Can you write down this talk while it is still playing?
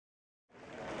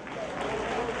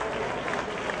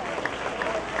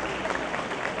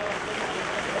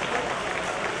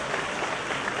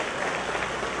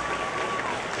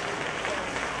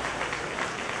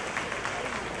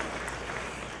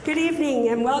Good evening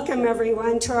and welcome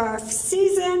everyone to our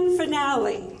season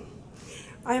finale.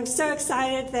 I am so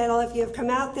excited that all of you have come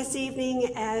out this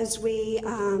evening as we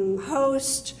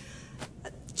host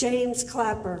James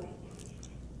Clapper.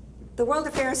 The World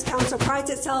Affairs Council prides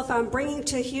itself on bringing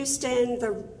to Houston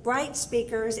the right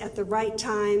speakers at the right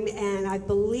time, and I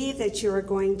believe that you are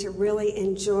going to really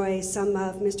enjoy some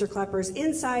of Mr. Clapper's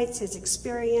insights, his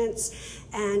experience,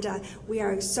 and we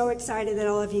are so excited that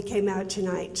all of you came out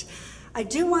tonight. I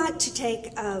do want to take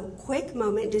a quick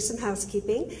moment and do some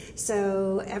housekeeping.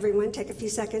 So everyone take a few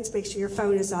seconds, make sure your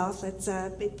phone is off. Let's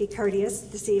be courteous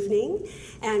this evening.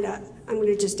 And I'm going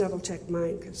to just double check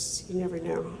mine because you never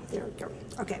know. There we go.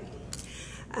 Okay.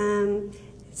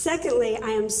 Secondly,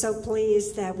 I am so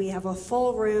pleased that we have a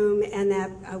full room and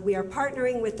that we are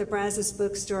partnering with the Brazos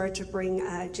Bookstore to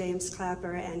bring James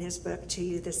Clapper and his book to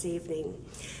you this evening.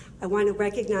 I want to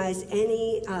recognize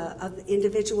any of the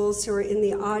individuals who are in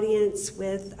the audience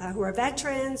with who are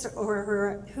veterans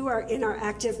or who are in our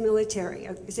active military.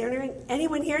 Is there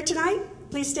anyone here tonight?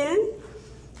 Please stand.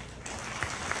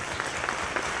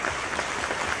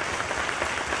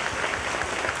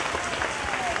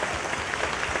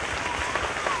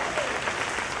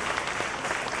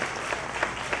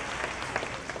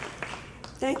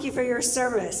 Thank you for your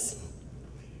service.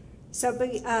 So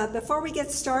before we get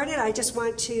started, I just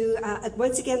want to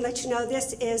once again let you know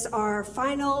this is our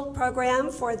final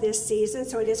program for this season.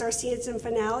 So it is our season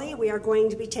finale. We are going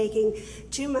to be taking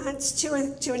 2 months, two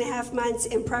and a half months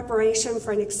in preparation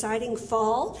for an exciting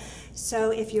fall. So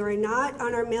if you are not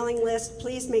on our mailing list,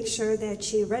 please make sure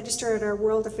that you register at our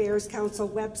World Affairs Council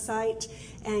website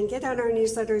and get on our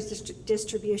newsletters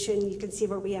distribution. You can see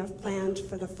what we have planned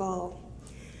for the fall.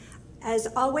 As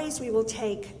always, we will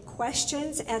take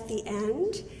questions at the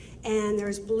end, and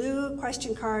there's blue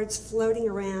question cards floating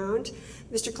around.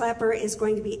 Mr. Clapper is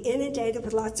going to be inundated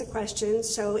with lots of questions,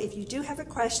 so if you do have a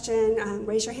question,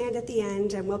 raise your hand at the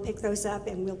end, and we'll pick those up,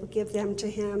 and we'll give them to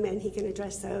him, and he can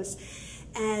address those.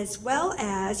 As well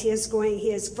as he has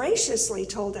graciously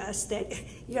told us that,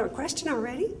 you have a question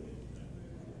already?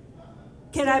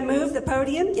 Can I move the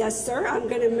podium? Yes, sir, I'm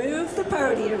going to move the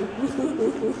podium.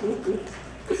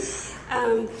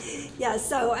 Yeah,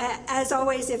 so as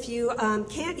always, if you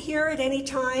can't hear at any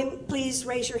time, please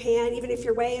raise your hand, even if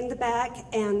you're way in the back,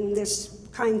 and this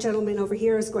kind gentleman over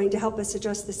here is going to help us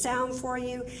adjust the sound for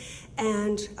you.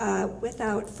 And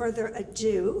without further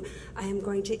ado, I am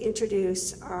going to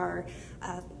introduce our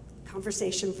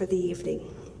conversation for the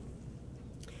evening.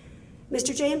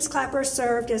 Mr. James Clapper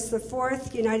served as the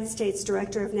 4th United States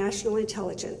Director of National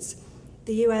Intelligence,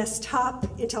 the U.S. top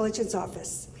intelligence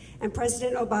office, and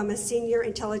President Obama's senior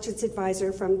intelligence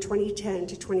advisor from 2010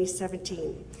 to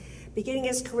 2017. Beginning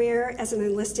his career as an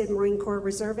enlisted Marine Corps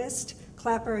reservist,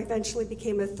 Clapper eventually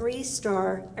became a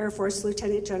 3-star Air Force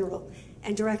Lieutenant General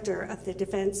and Director of the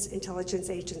Defense Intelligence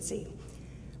Agency,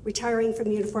 retiring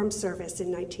from uniformed service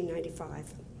in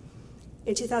 1995.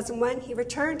 In 2001, he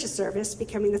returned to service,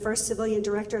 becoming the first civilian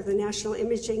director of the National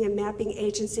Imaging and Mapping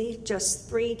Agency just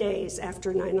 3 days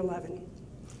after 9/11.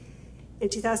 In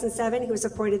 2007, he was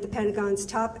appointed the Pentagon's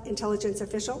top intelligence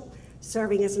official,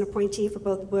 serving as an appointee for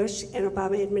both Bush and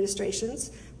Obama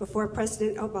administrations, before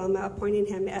President Obama appointed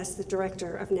him as the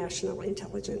Director of National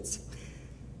Intelligence.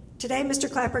 Today,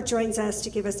 Mr. Clapper joins us to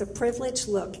give us a privileged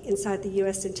look inside the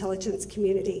U.S. intelligence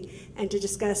community and to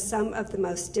discuss some of the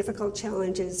most difficult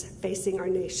challenges facing our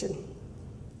nation.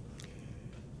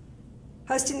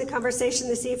 Hosting the conversation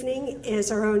this evening is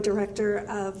our own Director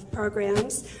of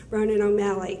Programs, Ronan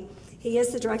O'Malley. He is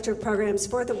the Director of Programs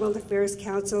for the World Affairs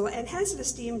Council and has an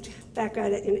esteemed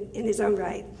background in his own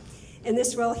right. In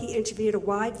this role, he interviewed a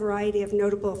wide variety of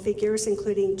notable figures,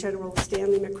 including General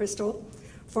Stanley McChrystal,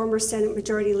 former Senate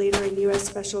Majority Leader and U.S.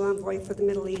 Special Envoy for the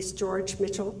Middle East, George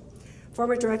Mitchell,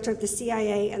 former Director of the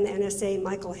CIA and the NSA,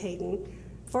 Michael Hayden,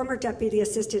 former Deputy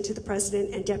Assistant to the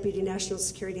President and Deputy National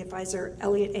Security Advisor,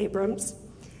 Elliot Abrams,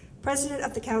 President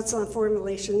of the Council on Foreign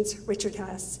Relations, Richard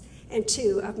Haass, and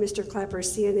 2 of Mr.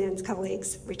 Clapper's CNN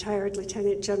colleagues, retired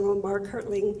Lieutenant General Mark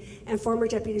Hertling and former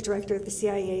Deputy Director of the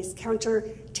CIA's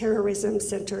Counter-Terrorism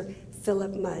Center,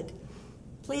 Philip Mudd.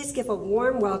 Please give a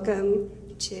warm welcome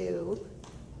to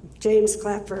James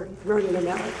Clapper, Ronan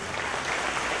O'Malley.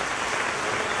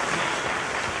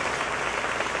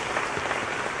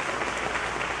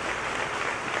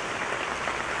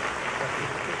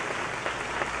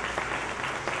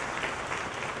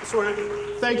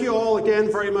 Thank you all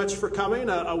again very much for coming.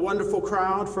 A wonderful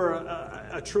crowd for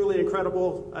a truly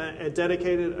incredible and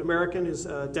dedicated American who's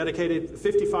dedicated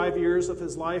 55 years of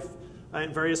his life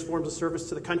in various forms of service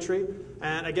to the country.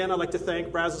 And again, I'd like to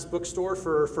thank Brazos Bookstore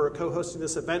for co-hosting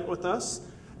this event with us.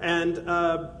 And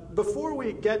before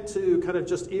we get to kind of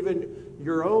just even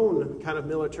your own kind of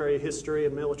military history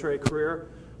and military career,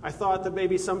 I thought that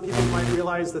maybe some people might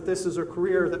realize that this is a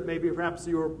career that maybe perhaps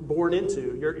you were born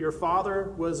into. Your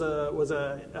father was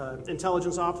a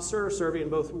intelligence officer serving in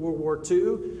both World War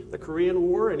II, the Korean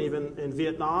War, and even in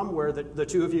Vietnam, where the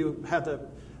two of you had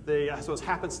the I suppose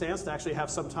happenstance to actually have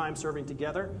some time serving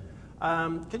together.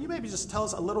 Can you maybe just tell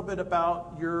us a little bit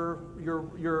about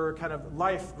your kind of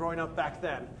life growing up back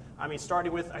then? I mean,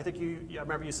 starting with, I think I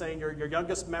remember you saying your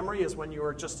youngest memory is when you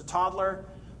were just a toddler.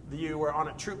 You were on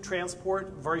a troop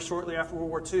transport very shortly after World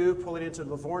War II, pulling into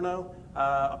Livorno,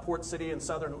 a port city in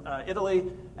southern Italy,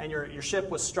 and your ship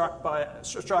was struck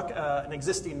an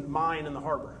existing mine in the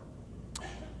harbor.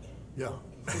 Yeah.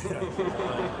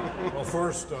 Well,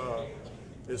 first,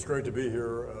 it's great to be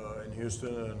here in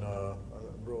Houston, and I'm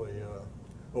really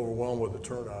overwhelmed with the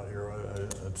turnout here.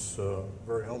 It's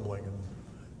very humbling, and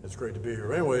it's great to be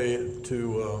here. Anyway,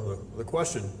 to the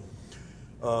question.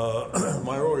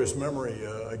 My earliest memory,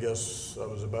 I guess I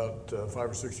was about 5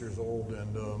 or 6 years old,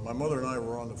 and my mother and I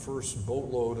were on the first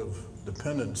boatload of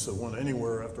dependents that went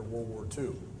anywhere after World War II.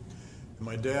 And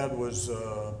my dad was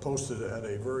posted at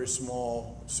a very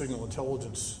small signal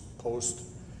intelligence post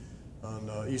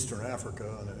on Eastern Africa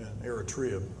in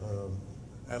Eritrea,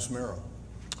 Asmara.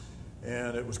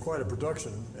 And it was quite a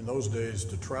production in those days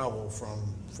to travel from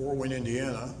Fort Wayne,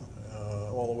 Indiana,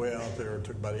 all the way out there. It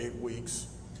took about 8 weeks.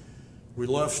 We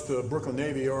left the Brooklyn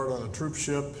Navy Yard on a troop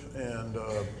ship and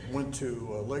went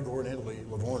to Leghorn, Italy,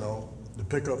 Livorno, to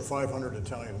pick up 500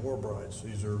 Italian war brides.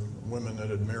 These are women that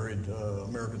had married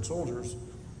American soldiers.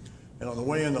 And on the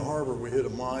way in the harbor, we hit a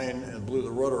mine and blew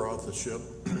the rudder off the ship.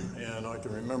 And I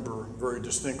can remember very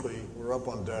distinctly, we're up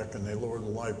on deck and they lowered the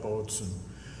lifeboats. And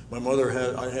my mother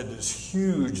I had this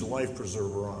huge life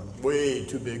preserver on, way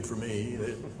too big for me.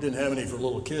 They didn't have any for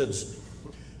little kids.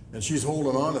 And she's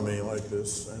holding on to me like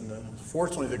this. And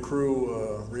fortunately, the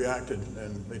crew reacted,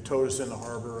 and they towed us in the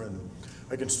harbor. And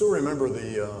I can still remember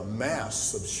the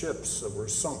masts of ships that were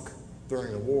sunk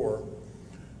during the war.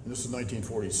 And this is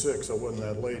 1946. I wasn't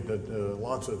that late.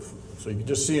 So you could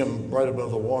just see them right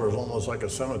above the water. It's almost like a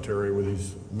cemetery with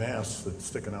these masts that's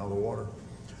sticking out of the water.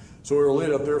 So we were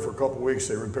laid up there for a couple of weeks.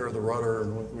 They repaired the rudder,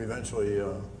 and we eventually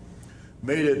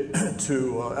made it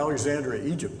to Alexandria,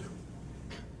 Egypt.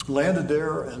 Landed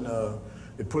there, and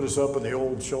it put us up in the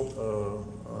old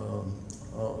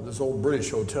this old British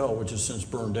hotel, which has since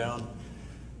burned down.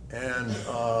 And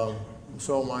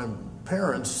so my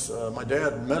parents, my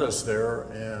dad met us there,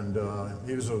 and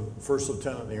he was a first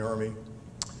lieutenant in the Army.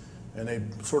 And they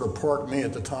sort of parked me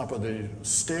at the top of the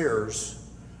stairs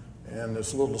and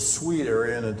this little suite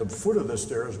area, and at the foot of the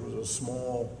stairs was a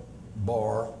small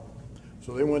bar.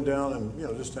 So they went down and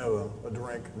just have a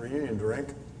drink, reunion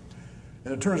drink.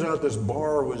 And it turns out this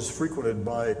bar was frequented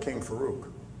by King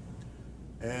Farouk.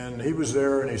 And he was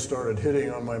there, and he started hitting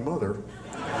on my mother.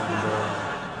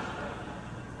 And,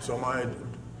 so my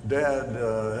dad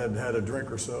had a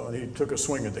drink or so, and he took a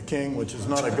swing at the king, which is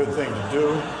not a good thing to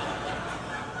do.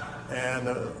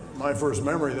 And my first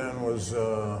memory then was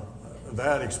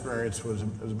that experience was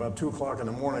about 2 o'clock in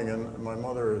the morning, and my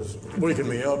mother is waking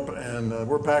me up, and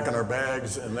we're packing our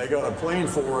bags, and they got a plane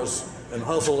for us and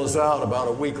hustled us out about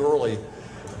a week early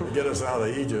to get us out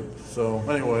of Egypt. So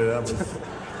anyway, that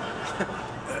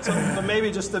was... So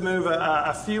maybe just to move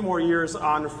a few more years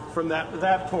on from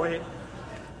that point,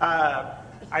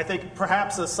 I think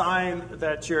perhaps a sign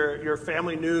that your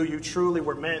family knew you truly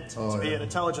were meant to be an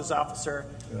intelligence officer.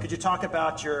 Yeah. Could you talk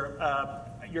about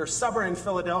your summer in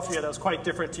Philadelphia that was quite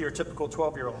different to your typical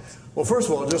 12-year-old? Well, first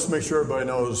of all, just to make sure everybody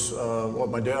knows what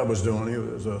my dad was doing. He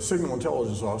was a signal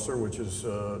intelligence officer, which is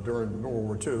during World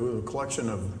War II, a collection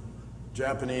of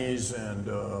Japanese and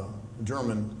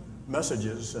German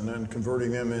messages and then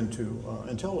converting them into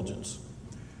intelligence.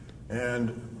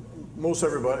 And most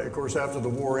everybody, of course, after the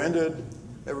war ended,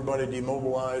 everybody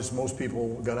demobilized. Most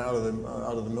people got out of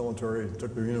the military,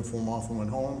 took their uniform off and went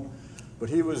home. But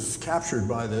he was captured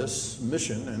by this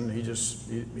mission, and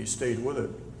he stayed with it.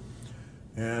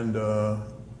 And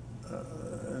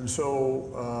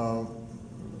so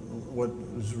what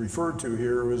is referred to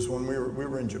here was when we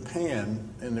were in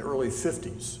Japan in the early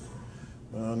 50s,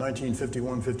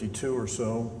 1951, 52 or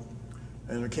so,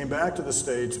 and we came back to the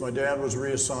States. My dad was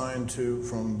reassigned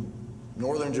from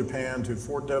northern Japan to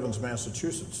Fort Devens,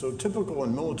 Massachusetts. So typical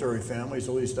in military families,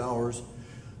 at least ours,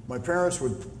 my parents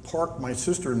would park my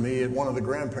sister and me at one of the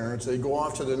grandparents. They'd go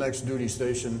off to the next duty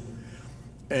station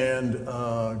and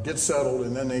get settled,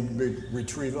 and then they'd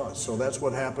retrieve us. So that's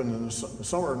what happened in the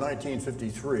summer of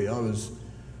 1953. I was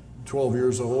 12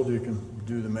 years old. You can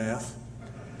do the math.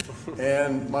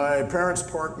 And my parents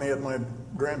parked me at my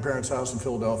grandparents' house in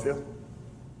Philadelphia.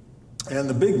 And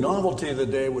the big novelty of the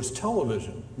day was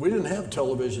television. We didn't have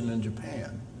television in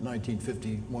Japan in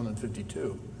 1951 and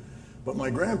 52. But my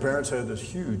grandparents had this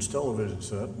huge television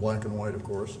set, black and white, of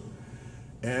course.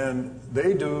 And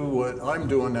they do what I'm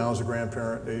doing now as a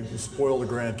grandparent. They spoil the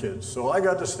grandkids. So I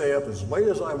got to stay up as late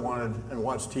as I wanted and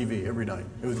watch TV every night.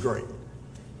 It was great.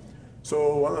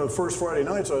 So one of the first Friday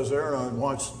nights I was there, and I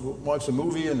watched a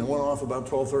movie, and it went off about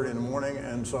 12:30 in the morning,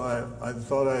 and so I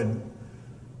thought I'd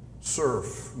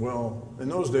surf. Well, in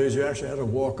those days, you actually had to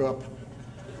walk up,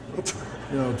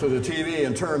 to the TV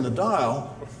and turn the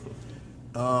dial.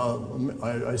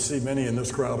 I see many in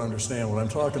this crowd understand what I'm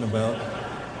talking about.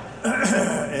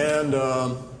 And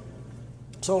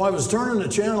so I was turning the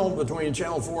channel between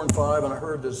channel 4 and 5, and I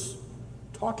heard this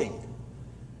talking.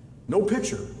 No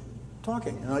picture,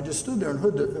 talking. And I just stood there and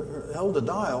held the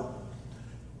dial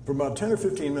for about 10 or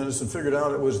 15 minutes and figured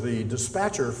out it was the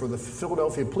dispatcher for the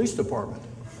Philadelphia Police Department.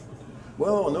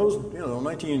 Well, in those,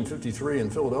 1953 in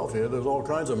Philadelphia, there's all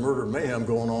kinds of murder and mayhem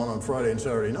going on Friday and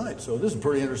Saturday night. So this is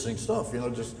pretty interesting stuff,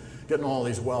 just getting all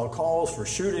these wild calls for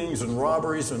shootings and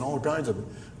robberies and all kinds of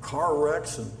car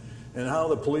wrecks and how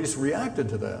the police reacted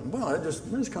to that. Well, it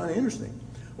was kind of interesting.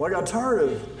 Well, I got tired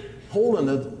of holding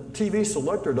the TV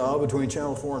selector dial between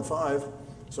channel 4 and 5,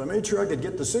 so I made sure I could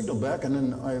get the signal back, and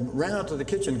then I ran out to the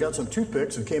kitchen, got some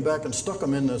toothpicks, and came back and stuck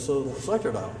them in the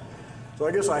selector dial. So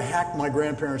I guess I hacked my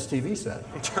grandparents' TV set.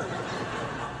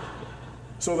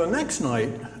 So the next night,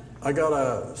 I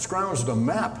scrounged a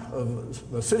map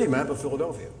the city map of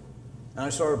Philadelphia. And I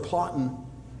started plotting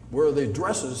where are the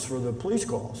addresses for the police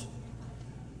calls.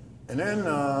 And then,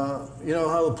 you know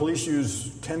how the police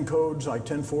use 10 codes, like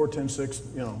 10-4,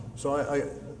 10-6, So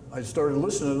I started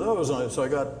listening to those, so I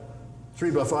got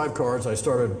 3x5 cards. I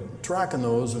started tracking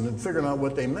those and then figuring out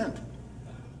what they meant.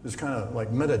 It's kind of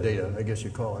like metadata, I guess you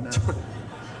call it now.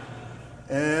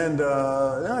 And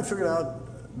then I figured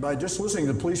out, by just listening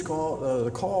to the police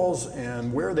the calls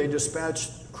and where they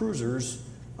dispatched cruisers,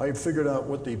 I figured out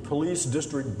what the police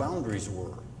district boundaries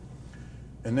were.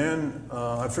 And then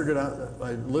I figured out,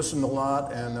 I listened a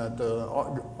lot, and that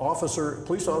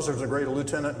police officers, a grade of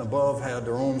lieutenant and above, had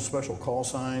their own special call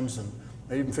signs, and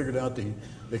I even figured out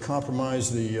they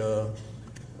compromised the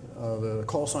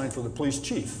call sign for the police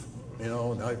chief.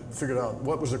 And I figured out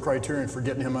what was the criterion for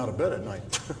getting him out of bed at night.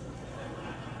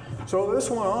 So this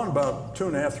went on about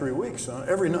 2.5, 3 weeks.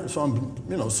 Every night, so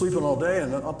I'm sleeping all day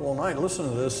and up all night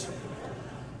listening to this.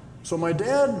 So my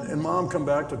dad and mom come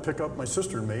back to pick up my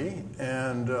sister and me,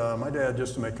 and my dad,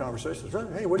 just to make conversation, says,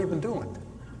 "Hey, what have you been doing?"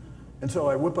 And so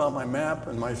I whip out my map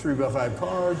and my 3x5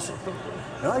 cards,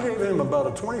 and I gave him about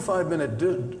a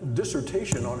 25-minute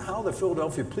dissertation on how the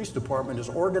Philadelphia Police Department is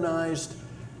organized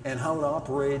and how it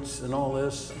operates and all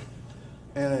this.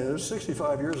 And it was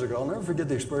 65 years ago. I'll never forget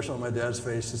the expression on my dad's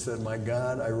face. He said, "My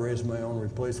God, I raised my own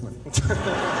replacement."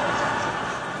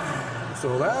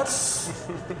 So that's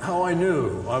how I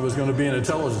knew I was going to be an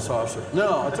intelligence officer.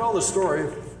 Now, I tell this story,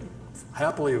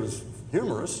 happily it was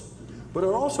humorous, but it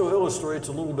also illustrates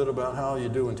a little bit about how you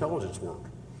do intelligence work,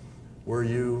 where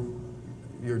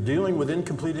you're dealing with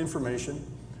incomplete information.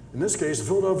 In this case, the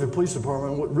Philadelphia Police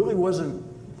Department really wasn't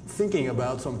thinking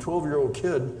about some 12-year-old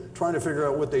kid trying to figure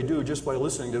out what they do just by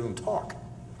listening to them talk.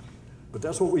 But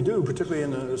that's what we do, particularly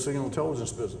in the signal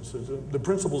intelligence business. The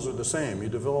principles are the same. You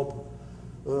develop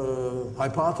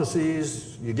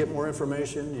hypotheses, you get more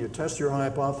information, you test your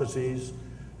hypotheses,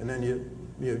 and then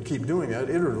you keep doing that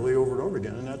iteratively over and over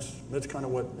again. And that's kind of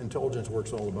what intelligence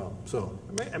work's all about. So,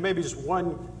 and maybe just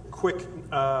one quick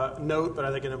note, but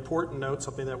I think an important note,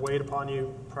 something that weighed upon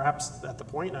you perhaps at the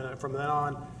point, and from then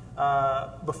on,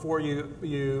 before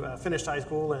you finished high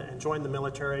school and joined the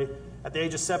military. At the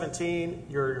age of 17,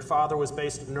 your father was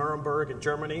based in Nuremberg in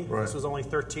Germany. Right. This was only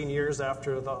 13 years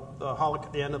after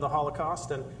the end of the Holocaust,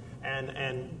 and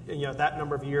that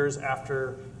number of years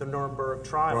after the Nuremberg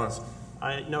trials.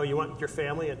 Right. I know you went with your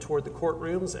family and toured the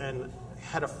courtrooms and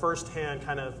had a firsthand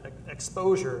kind of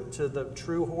exposure to the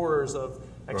true horrors of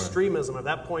extremism. Right. At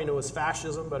that point, it was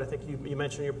fascism, but I think you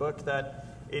mentioned in your book that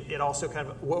it also kind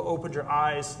of opened your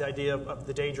eyes to the idea of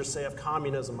the dangers, say, of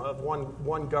communism, of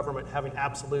one government having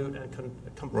absolute and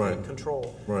complete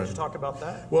control. Right. Could you talk about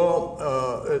that? Well,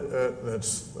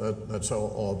 that's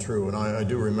all true. And I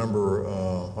do remember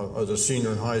I was a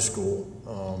senior in high school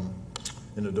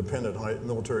in a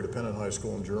military dependent high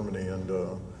school in Germany,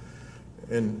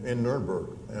 and in Nuremberg,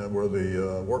 where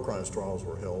the war crimes trials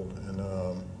were held. And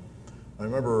I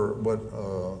remember what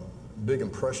big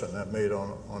impression that made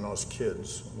on us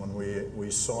kids when we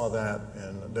saw that,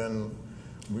 and then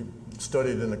we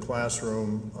studied in the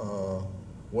classroom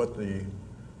what the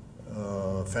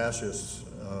fascists,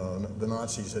 the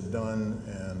Nazis had done,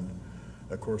 and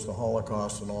of course the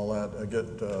Holocaust and all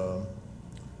that,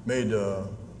 made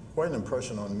quite an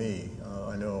impression on me.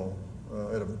 I know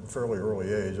at a fairly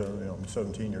early age. I'm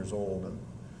 17 years old,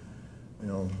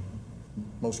 and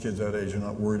most kids that age are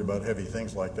not worried about heavy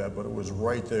things like that, but it was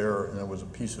right there, and it was a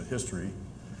piece of history.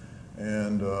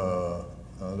 And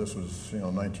this was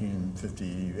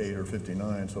 1958 or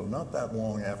 59, so not that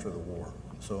long after the war.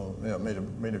 So yeah, it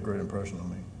made a great impression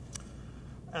on me.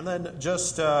 And then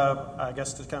just, I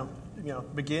guess to kind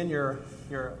of, begin your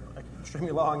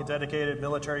extremely long and dedicated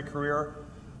military career.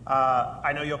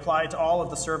 I know you applied to all of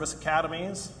the service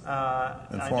academies.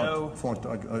 And I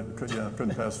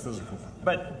couldn't pass physical.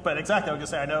 But exactly, I was going to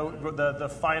say, I know the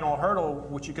final hurdle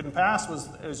which you couldn't pass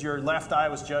was your left eye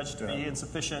was judged to be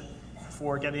insufficient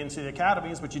for getting into the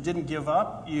academies, but you didn't give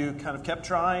up. You kind of kept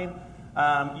trying.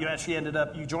 You actually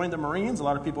you joined the Marines. A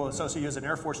lot of people associate you as an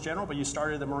Air Force general, but you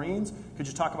started the Marines. Could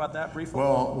you talk about that briefly?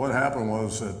 Well, what happened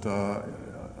was that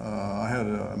I had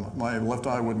my left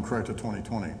eye wouldn't correct at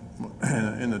 20/20.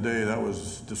 And in the day, that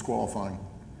was disqualifying.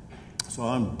 So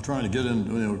I'm trying to get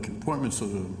in, appointments to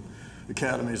the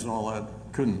academies and all that,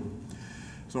 couldn't.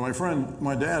 So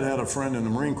my dad had a friend in the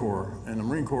Marine Corps, and the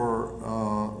Marine Corps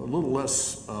a little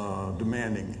less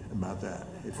demanding about that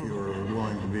if you were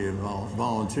willing to be a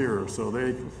volunteer. So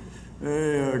they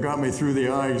got me through the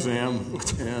eye exam,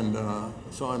 and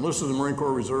so I enlisted in the Marine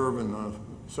Corps Reserve in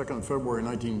 2nd of February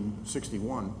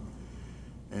 1961,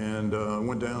 and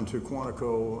went down to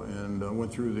Quantico and went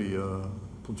through the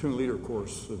platoon leader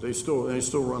course. They still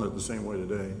run it the same way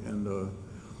today. And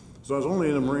so I was only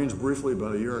in the Marines briefly,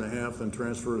 about a year and a half, then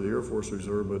transferred to the Air Force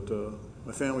Reserve. But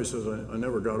my family says I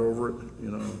never got over it.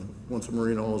 Once a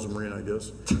Marine, always a Marine, I guess.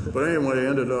 But anyway, I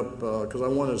ended up, because I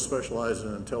wanted to specialize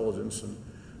in intelligence, and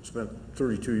spent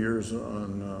 32 years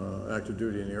on active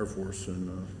duty in the Air Force.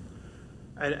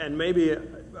 And maybe,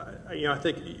 I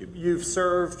think you've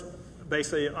served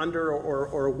basically under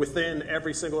or within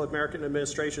every single American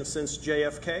administration since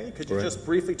JFK. Could you just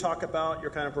briefly talk about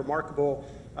your kind of remarkable,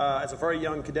 as a very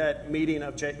young cadet, meeting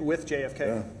with JFK?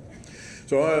 Yeah.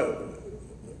 So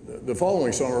the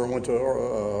following summer, I went to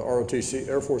ROTC,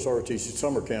 Air Force ROTC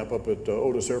summer camp up at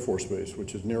Otis Air Force Base,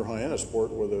 which is near Hyannisport,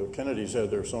 where the Kennedys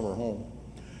had their summer home.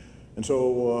 And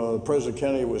so President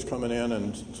Kennedy was coming in,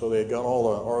 and so they got all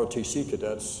the ROTC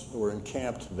cadets who were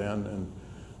encamped then, and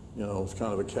it's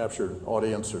kind of a captured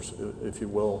audience, or, if you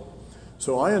will.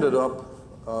 So I ended up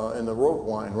in the rope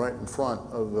line right in front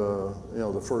of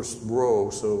the first row.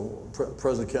 So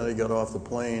President Kennedy got off the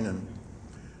plane, and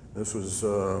this is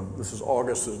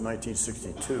August of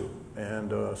 1962,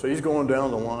 and so he's going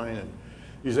down the line, and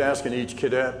he's asking each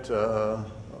cadet,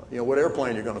 what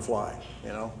airplane you're going to fly,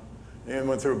 And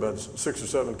went through about 6 or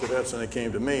 7 cadets, and they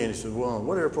came to me, and he said, well,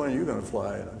 what airplane are you going to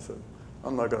fly? And I said,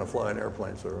 I'm not going to fly an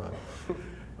airplane, sir.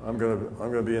 I'm going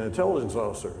to be an intelligence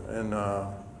officer. And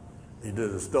he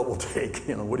did this double take,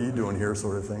 what are you doing here,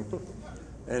 sort of thing.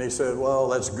 And he said, well,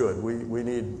 that's good. We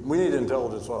need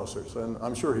intelligence officers. And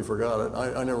I'm sure he forgot it.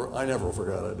 I never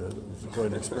forgot it. It was quite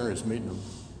an experience meeting him.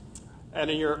 And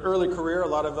in your early career, a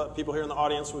lot of people here in the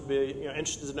audience would be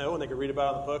interested to know, and they could read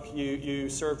about it in the book. You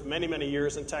served many, many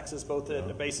years in Texas, both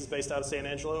at bases based out of San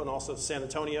Angelo and also San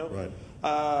Antonio. Right.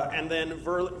 And then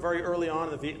very early on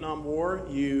in the Vietnam War,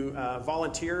 you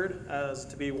volunteered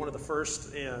to be one of the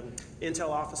first intel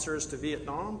officers to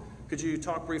Vietnam. Could you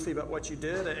talk briefly about what you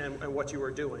did and what you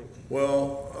were doing?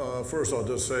 Well, first I'll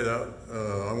just say that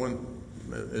I went,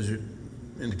 as you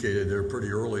indicated, there pretty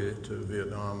early to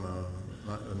Vietnam.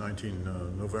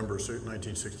 November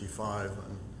 1965,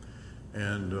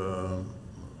 and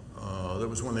that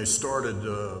was when they started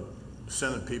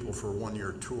sending people for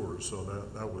one-year tours, so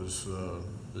that was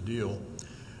the deal.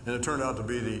 And it turned out to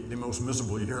be the most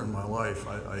miserable year in my life.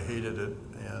 I hated it,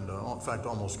 and in fact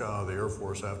almost got out of the Air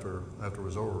Force after it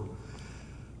was over.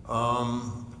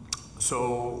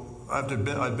 So I'd been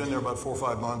there about 4 or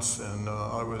 5 months, and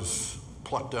I was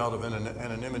plucked out of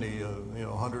anonymity.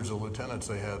 Hundreds of lieutenants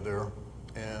they had there,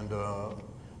 and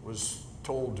was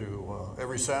told to,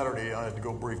 every Saturday I had to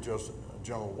go brief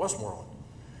General Westmoreland.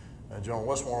 And General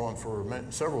Westmoreland for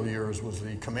several years was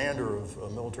the commander of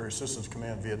Military Assistance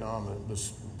Command Vietnam,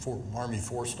 this Army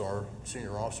 4-star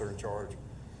senior officer in charge.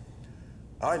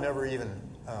 I never even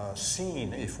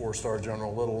seen a 4-star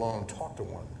general, let alone talked to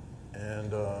one.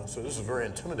 And so this is very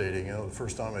intimidating, the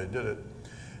first time I did it.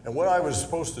 And what I was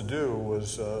supposed to do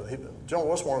was, General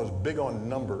Westmoreland was big on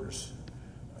numbers.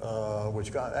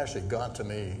 Which actually got to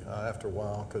me after a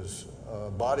while, because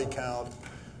body count,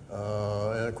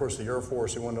 and of course the Air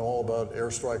Force, they went all about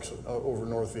airstrikes over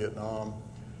North Vietnam.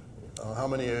 how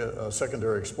many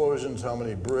secondary explosions, how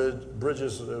many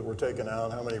bridges that were taken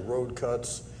out, how many road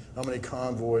cuts, how many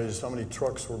convoys, how many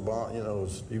trucks were bombed. You know,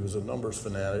 he was a numbers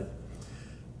fanatic.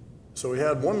 So we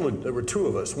had there were two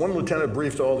of us. One lieutenant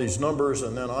briefed all these numbers,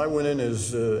 and then I went in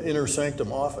his inner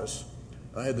sanctum office.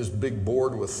 I had this big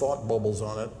board with thought bubbles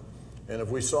on it, and if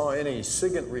we saw any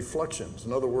SIGINT reflections,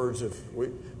 in other words, if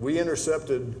we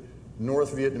intercepted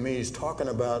North Vietnamese talking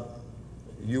about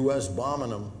U.S.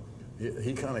 bombing them,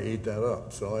 he kind of ate that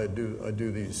up. So I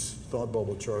do these thought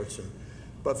bubble charts.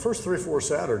 But first 3 or 4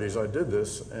 Saturdays I did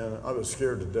this, and I was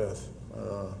scared to death.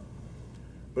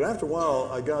 But after a while,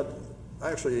 I got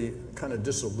actually kind of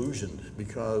disillusioned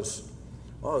because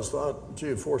I always thought, gee,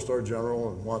 a 4-star general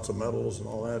and lots of medals and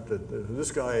all that,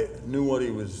 this guy knew what he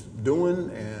was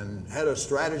doing and had a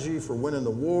strategy for winning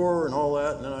the war and all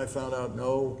that. And then I found out,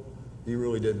 no, he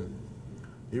really didn't.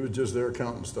 He was just there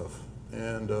counting stuff.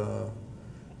 And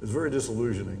it was very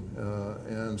disillusioning.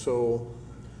 And so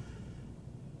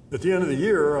at the end of the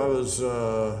year, I was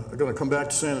going to come back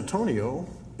to San Antonio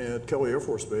at Kelly Air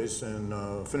Force Base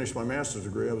and finish my master's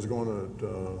degree. I was going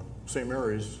to St.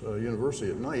 Mary's University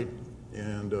at night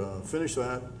and finish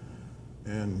that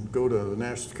and go to the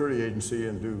National Security Agency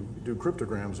and do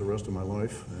cryptograms the rest of my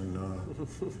life. And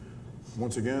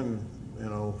once again, you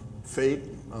know, fate,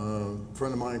 a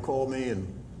friend of mine called me and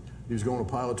he was going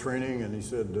to pilot training and he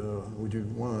said, would you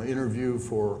want to interview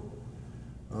for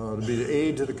to be the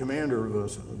aide to the commander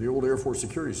of the old Air Force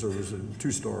Security Service, a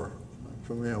 2-star.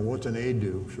 So, yeah, what's an aide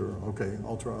do? Sure, okay,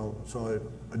 I'll try. So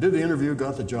I did the interview,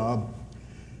 got the job,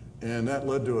 and that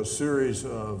led to a series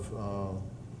of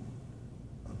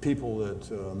people that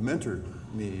mentored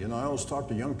me. And I always talk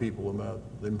to young people about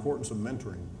the importance of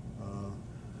mentoring,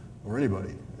 or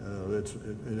anybody.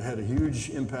 It had a huge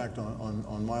impact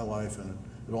on my life, and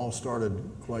it all started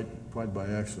quite by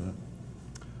accident.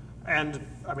 And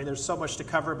I mean, there's so much to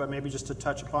cover, but maybe just to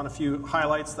touch upon a few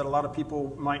highlights that a lot of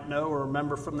people might know or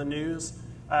remember from the news.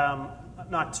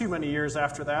 Not too many years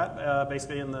after that,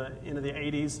 basically into the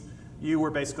 80s, you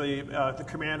were basically the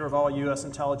commander of all U.S.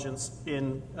 intelligence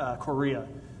in Korea.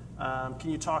 Can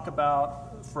you talk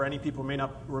about, for any people who may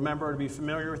not remember or to be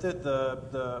familiar with it,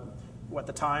 what at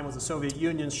the time was the Soviet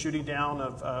Union's shooting down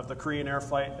of the Korean Air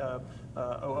Flight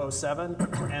 007,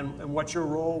 and what your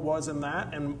role was in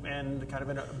that, and kind of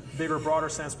in a bigger, broader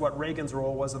sense, what Reagan's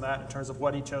role was in that in terms of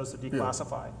what he chose to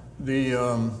declassify?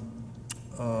 Yeah.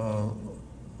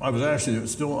 I was actually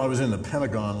I was in the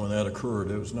Pentagon when that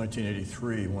occurred. It was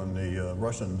 1983 when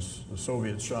the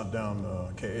Soviets shot down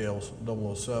KAL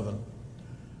 007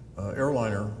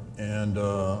 airliner, and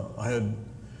I had.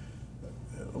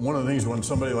 One of the things when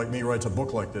somebody like me writes a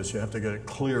book like this, you have to get it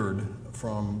cleared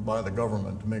by the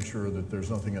government to make sure that there's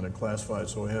nothing in it classified.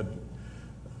 So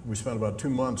we spent about 2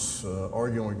 months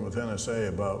arguing with NSA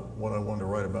about what I wanted to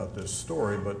write about this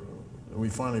story, but we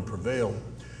finally prevailed.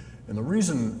 And the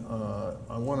reason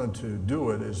I wanted to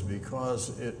do it is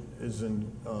because it is in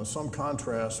some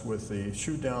contrast with the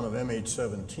shoot down of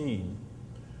MH17,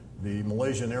 the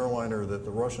Malaysian airliner that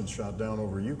the Russians shot down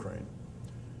over Ukraine.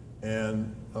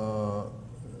 And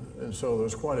so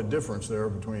there's quite a difference there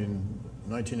between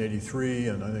 1983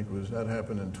 and I think that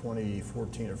happened in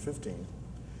 2014 or 15.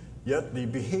 Yet the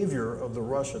behavior of the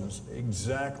Russians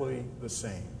exactly the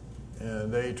same.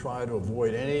 And they try to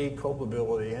avoid any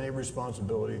culpability, any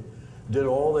responsibility, did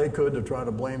all they could to try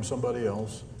to blame somebody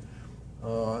else.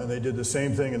 And they did the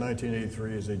same thing in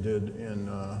 1983 as they did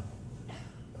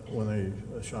when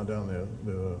they shot down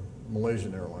the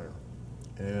Malaysian airliner.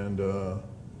 And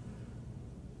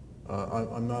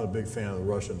I'm not a big fan of the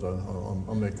Russians.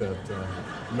 I'll make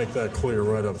that clear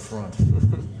right up front.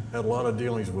 Had a lot of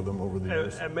dealings with them over the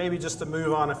years. And maybe just to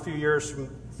move on a few years from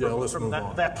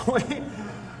that point,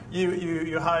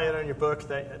 you highlight in your book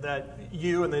that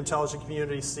you and the intelligence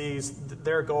community sees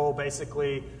their goal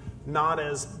basically not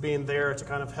as being there to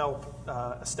kind of help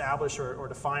establish or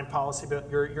define policy, but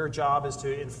your job is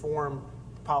to inform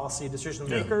policy decision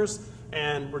makers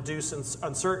and reduce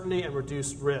uncertainty and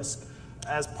reduce risk.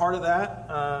 As part of that,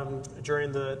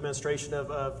 during the administration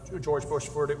of George Bush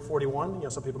 41,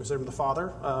 some people consider him the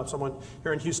father, someone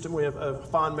here in Houston we have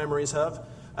fond memories of,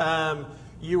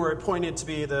 you were appointed to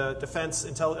be the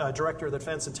director of the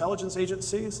Defense Intelligence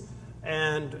Agencies,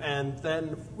 and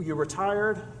then you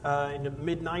retired in the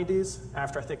mid-90s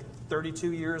after, I think,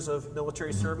 32 years of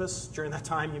military service. During that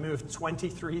time, you moved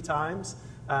 23 times,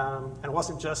 and it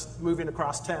wasn't just moving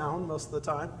across town most of the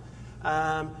time.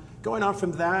 Going on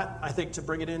from that, I think to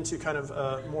bring it into kind of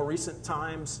more recent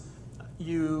times,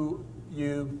 you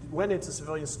went into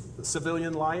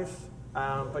civilian life,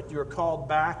 but you were called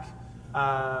back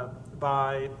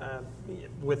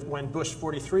when Bush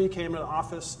 43 came into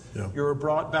office. Yeah. You were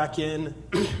brought back in,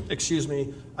 excuse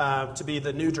me, to be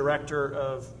the new director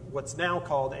of what's now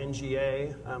called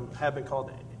NGA, have been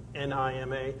called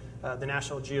NIMA, the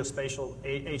National Geospatial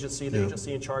Agency, the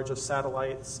agency in charge of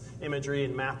satellites, imagery,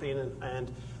 and mapping.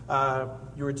 And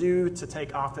you were due to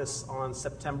take office on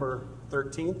September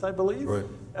 13th, I believe.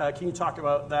 Right. Can you talk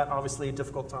about that obviously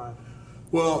difficult time?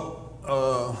 Well,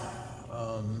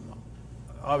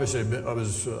 obviously I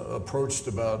was approached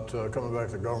about coming back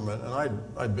to government, and I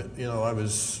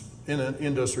was in an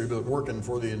industry, but working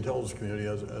for the intelligence community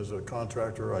as a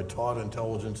contractor. I taught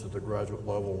intelligence at the graduate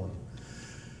level, and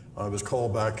I was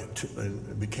called back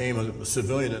and became a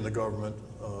civilian in the government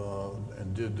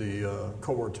and did the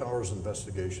Covert Towers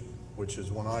investigation, which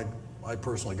is when I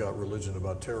personally got religion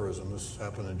about terrorism. This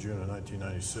happened in June of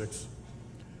 1996.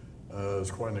 It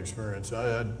was quite an experience.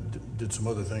 I did some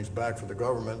other things back for the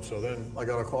government, so then I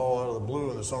got a call out of the blue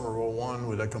in the summer of '01.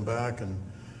 Would I come back and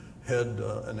head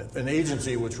an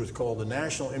agency which was called the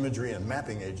National Imagery and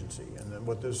Mapping Agency. And then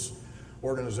what this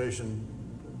organization,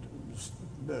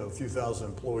 a few thousand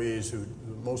employees, who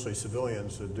mostly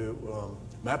civilians, who do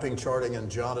mapping, charting,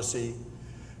 and geodesy,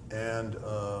 and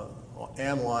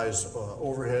analyze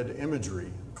overhead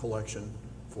imagery collection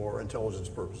for intelligence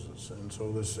purposes. And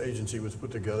so this agency was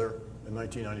put together in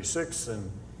 1996,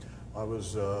 and I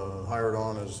was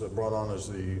brought on as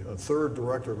the third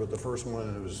director, but the first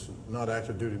one who was not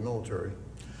active duty military.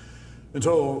 And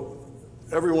so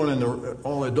everyone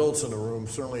all adults in the room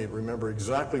certainly remember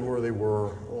exactly where they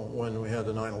were when we had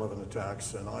the 9/11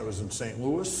 attacks. And I was in St.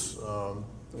 Louis.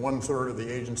 1/3 of the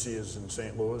agency is in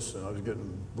St. Louis, and I was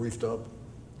getting briefed up.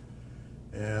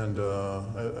 And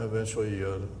I eventually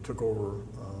took over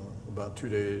about 2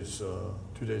 days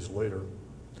later,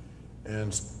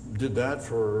 and did that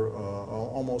for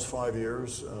almost 5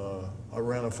 years. I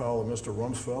ran afoul of Mr.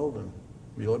 Rumsfeld, and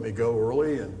he let me go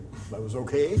early, and that was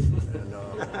okay. And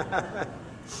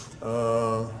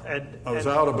I was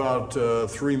out about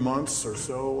 3 months or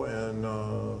so, and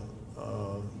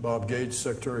Bob Gates,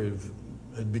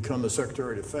 had become the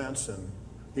Secretary of Defense, and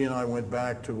he and I went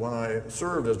back to when I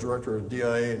served as director of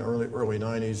DIA in the early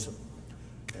 90s,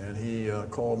 and he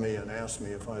called me and asked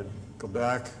me if I'd come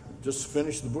back, just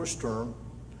finish the Bush term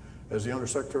as the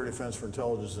Undersecretary of Defense for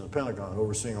Intelligence in the Pentagon,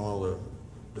 overseeing all the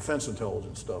defense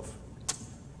intelligence stuff.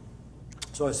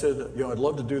 So I said, I'd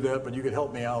love to do that, but you could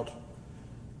help me out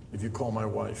if you call my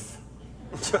wife.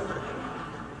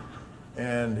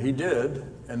 And he did,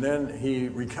 and then he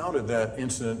recounted that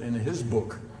incident in his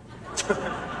book,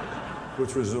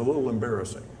 which was a little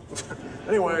embarrassing.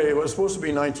 Anyway, it was supposed to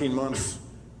be 19 months,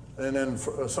 and then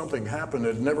something happened.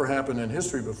 It had never happened in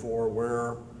history before,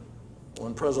 where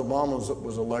when President Obama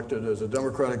was elected as a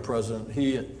Democratic president,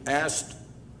 he asked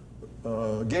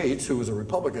Gates, who was a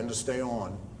Republican, to stay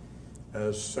on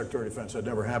as Secretary of Defense. That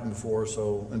never happened before,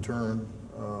 so in turn,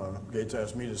 Gates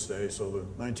asked me to stay, so the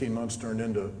 19 months turned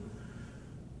into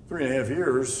 3.5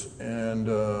 years, and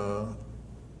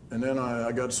then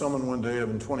I got summoned one day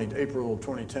in April of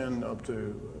 2010 up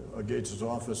to Gates'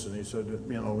 office, and he said,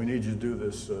 we need you to do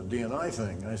this DNI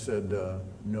thing. I said,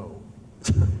 no.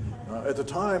 At the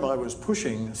time, I was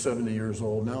pushing 70 years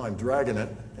old. Now I'm dragging it,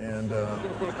 and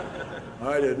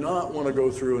I did not want to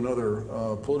go through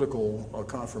another political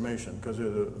confirmation, because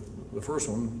the first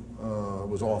one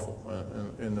was awful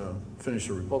finished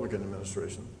the Republican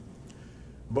administration.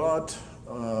 But,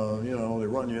 they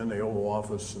run you in the Oval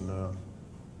Office, and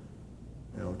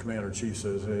Commander-in-Chief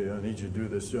says, hey, I need you to do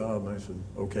this job. And I said,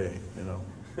 okay,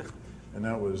 And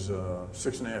that was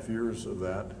 6.5 years of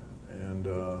that. And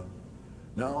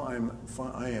now I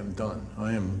am done.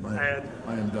 I am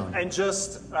done. And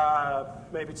just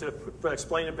maybe to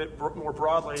explain a bit more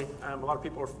broadly, a lot of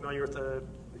people are familiar with the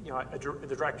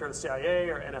director of the CIA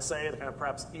or NSA, the kind of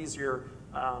perhaps easier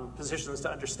positions to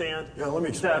understand. Yeah, let me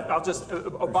explain.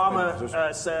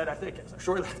 Obama said, I think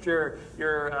shortly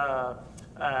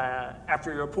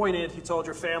after you're appointed, he told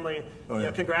your family,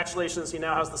 congratulations, he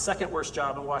now has the second worst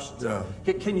job in Washington.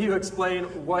 Yeah. Can you explain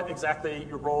what exactly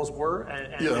your roles were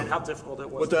and how difficult it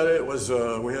was? What that was,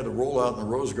 we had to roll out in the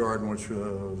Rose Garden, which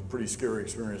was a pretty scary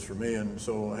experience for me. And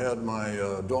so I had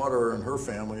my daughter and her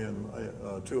family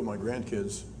and 2 of my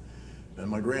grandkids. And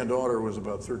my granddaughter was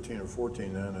about 13 or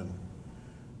 14 then. And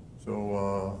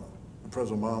so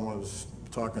President Obama was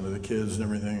talking to the kids and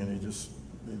everything, and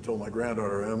he told my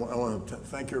granddaughter, I want to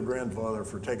thank your grandfather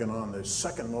for taking on the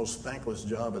second most thankless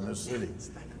job in this city.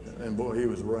 And boy, he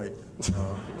was right.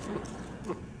 So.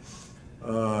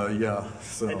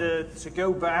 And to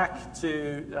go back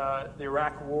to the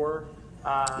Iraq War,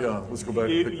 Yeah, let's go back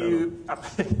and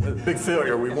pick that up. Big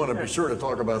failure. We want to be sure to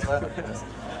talk about that.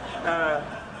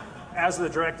 As the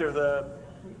director of the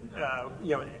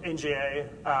NGA,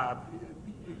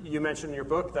 you mentioned in your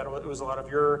book that it was a lot of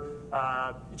your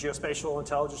geospatial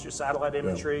intelligence, your satellite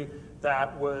imagery,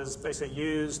 that was basically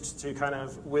used to kind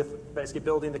of, with basically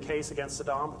building the case against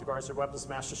Saddam with regards to weapons of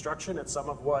mass destruction, and some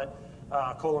of what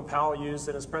Colin Powell used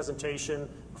in his presentation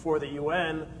before the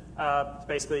UN,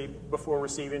 basically before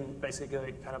receiving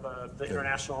basically kind of the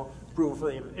international approval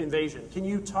for the invasion. Can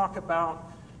you talk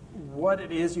about what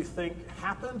it is you think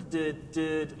happened?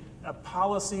 Did a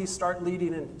policy start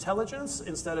leading intelligence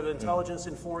instead of intelligence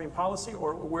informing policy,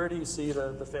 or where do you see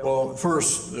the failure? Well,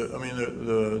 first, I mean,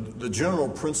 the general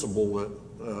principle that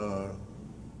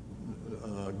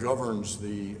governs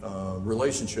the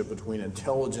relationship between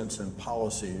intelligence and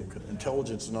policy.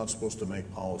 Intelligence is not supposed to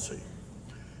make policy.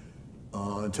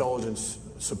 Intelligence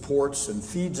supports and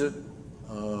feeds it,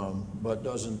 but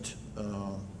doesn't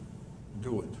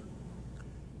do it.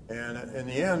 And in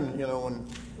the end, you know,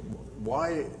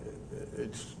 why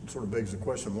it sort of begs the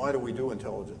question, why do we do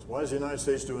intelligence? Why does the United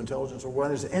States do intelligence, or why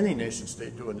does any nation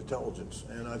state do intelligence?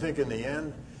 And I think in the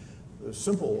end, the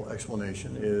simple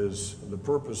explanation is the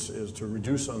purpose is to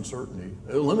reduce uncertainty.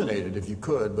 Eliminate it if you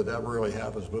could, but that rarely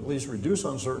happens, but at least reduce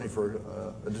uncertainty for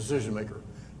a decision maker.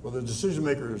 Whether the decision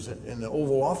maker is in the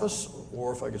Oval Office,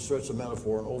 or if I could stretch the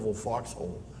metaphor, an oval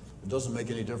foxhole. It doesn't make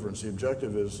any difference. The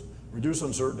objective is reduce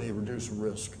uncertainty, reduce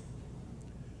risk.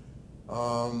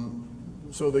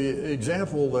 So the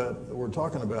example that we're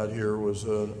talking about here was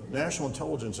a national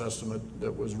intelligence estimate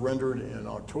that was rendered in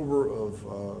October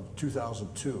of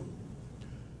 2002.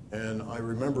 And I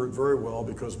remember it very well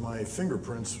because my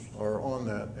fingerprints are on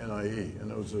that NIE.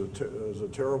 And it was a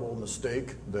terrible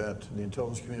mistake that the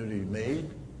intelligence community made.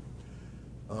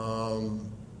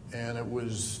 And it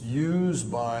was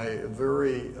used by a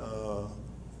very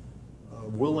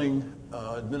willing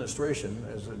administration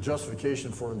as a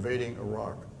justification for invading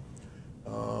Iraq.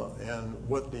 And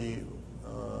what the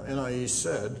NIE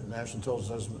said, National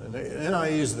Intelligence Estimate, and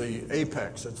NIE is the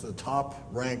apex, it's the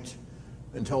top-ranked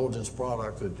intelligence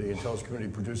product that the intelligence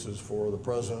community produces for the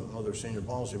president and other senior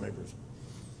policymakers.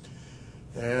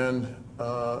 And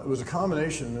it was a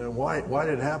combination, and why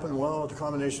did it happen? Well, it's a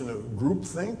combination of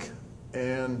groupthink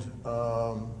and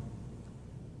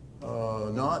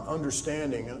not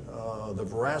understanding the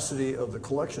veracity of the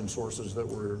collection sources that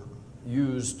were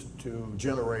used to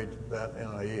generate that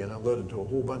NIE, and it led into a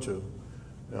whole bunch of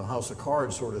house of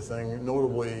cards sort of thing,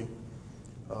 notably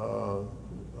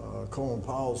Colin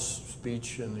Powell's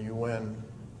speech in the UN,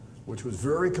 which was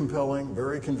very compelling,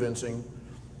 very convincing,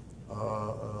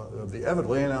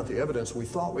 laying out the evidence we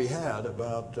thought we had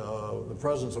about the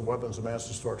presence of weapons of mass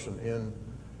destruction in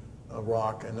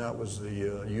Iraq, and that was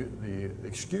the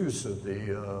excuse that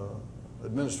the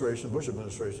Bush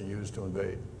administration used to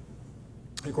invade.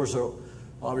 And of course, there are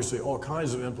obviously all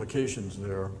kinds of implications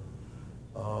there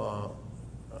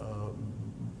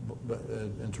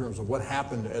in terms of what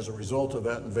happened as a result of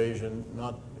that invasion,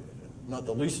 not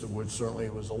the least of which certainly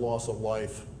was the loss of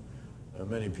life,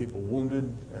 many people wounded,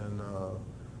 and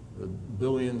the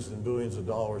billions and billions of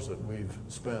dollars that we've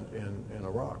spent in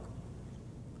Iraq.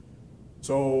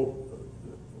 So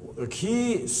a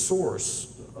key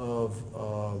source of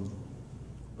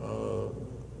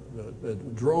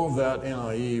that drove that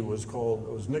NIE was called,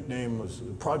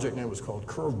 the project name was called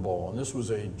Curveball, and this was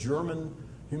a German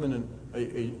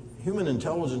human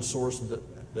intelligence source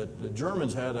that the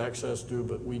Germans had access to,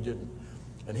 but we didn't.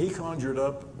 And he conjured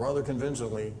up, rather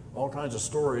convincingly, all kinds of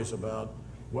stories about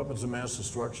weapons of mass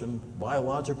destruction,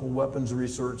 biological weapons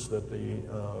research that the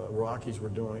Iraqis were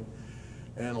doing.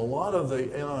 And a lot of the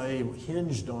NIA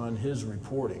hinged on his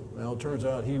reporting. Now, it turns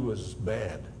out he was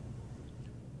bad.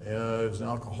 He was an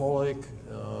alcoholic,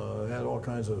 had all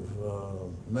kinds of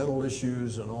mental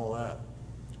issues and all that.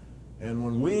 And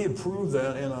when we approved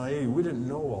that NIE, we didn't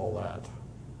know all that.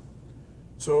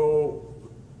 So,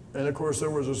 and of course,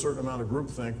 there was a certain amount of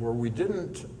groupthink where we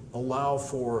didn't allow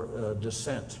for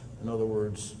dissent. In other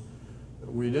words,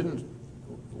 we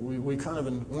kind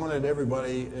of wanted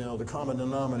everybody, the common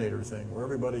denominator thing, where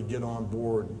everybody get on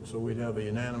board so we'd have a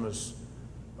unanimous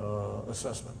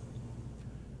assessment.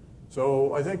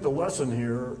 So I think the lesson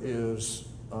here is,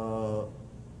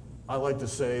 I like to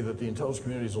say that the intelligence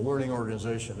community is a learning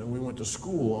organization, and we went to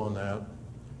school on that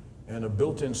and have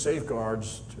built-in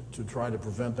safeguards to try to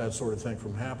prevent that sort of thing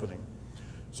from happening.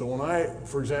 So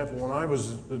for example, when I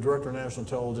was the Director of National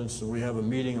Intelligence, we have a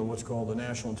meeting of what's called the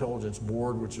National Intelligence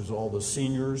Board, which is all the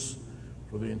seniors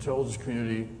for the intelligence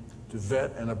community to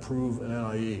vet and approve an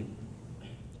NIE.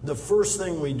 The first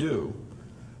thing we do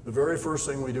the very first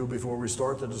thing we do before we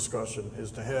start the discussion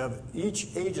is to have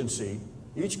each agency,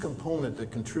 each component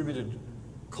that contributed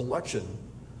collection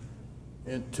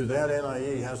to that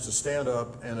NIE has to stand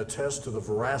up and attest to the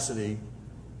veracity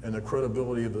and the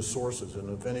credibility of the sources.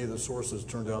 And if any of the sources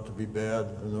turned out to be bad,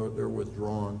 they're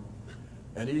withdrawn.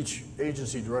 And each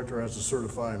agency director has to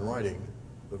certify in writing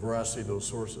the veracity of those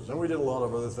sources. And we did a lot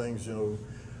of other things, you know,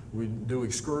 we do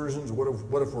excursions, what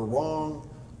if we're wrong?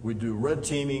 We do red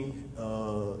teaming,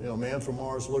 you know, man from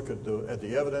Mars, look at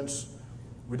the evidence.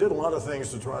 We did a lot of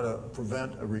things to try to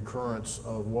prevent a recurrence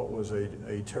of what was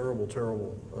a terrible,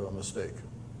 terrible mistake.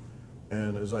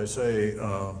 And as I say, it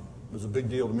was a big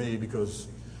deal to me because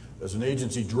as an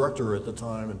agency director at the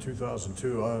time in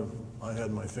 2002, I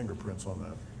had my fingerprints on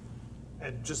that.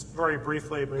 And just very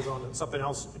briefly, move on to something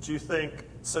else. Do you think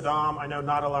Saddam, I know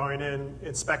not allowing in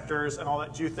inspectors and all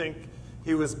that, do you think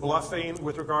he was bluffing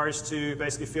with regards to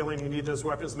basically feeling he needed those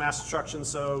weapons of mass destruction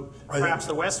so perhaps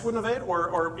the West wouldn't invade,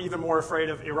 or even more afraid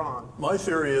of Iran? My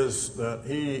theory is that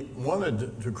he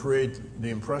wanted to create the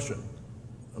impression,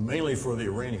 mainly for the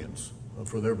Iranians,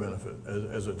 for their benefit,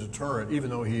 as a deterrent,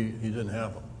 even though he didn't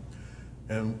have them.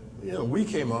 And you know, we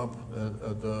came up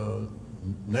at the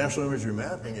National Imagery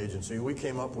Mapping Agency, we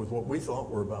came up with what we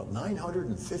thought were about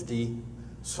 950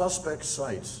 suspect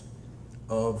sites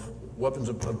of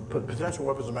potential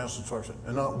weapons of mass destruction,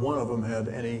 and not one of them had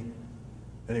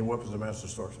any weapons of mass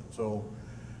destruction. So,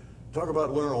 talk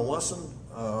about learning a lesson.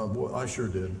 I sure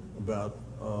did, about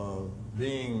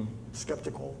being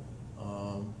skeptical,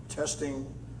 testing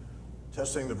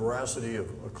the veracity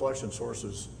of collection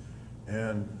sources,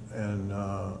 and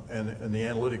the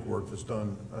analytic work that's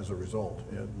done as a result.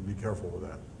 And be careful with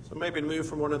that. So maybe to move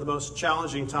from one of the most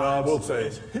challenging times. I will say,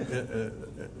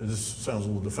 this sounds a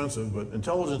little defensive, but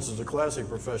intelligence is a classic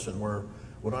profession where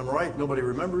when I'm right, nobody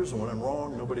remembers, and when I'm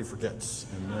wrong, nobody forgets.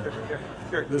 And,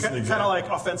 you're kind of like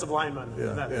offensive lineman.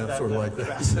 Yeah, sort of like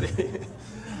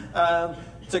that.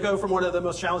 To go from one of the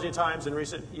most challenging times in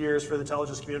recent years for the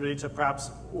intelligence community to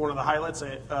perhaps one of the highlights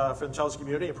for the intelligence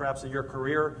community and perhaps of your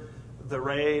career, the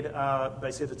raid,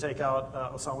 basically to take out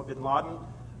Osama bin Laden.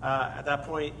 At that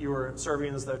point, you were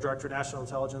serving as the Director of National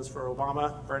Intelligence for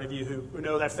Obama. For any of you who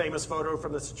know that famous photo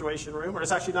from the Situation Room, or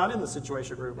it's actually not in the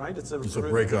Situation Room, right? It's a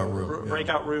breakout room.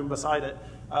 Breakout room beside it.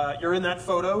 You're in that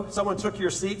photo. Someone took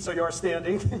your seat, so you are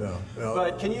standing. Yeah.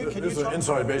 But can you There's an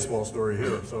inside baseball story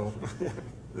here. So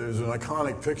there's an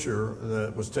iconic picture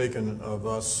that was taken of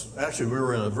us. Actually, we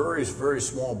were in a very, very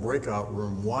small breakout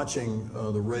room watching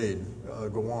the raid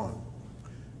go on.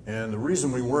 And the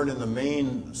reason we weren't in the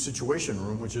main Situation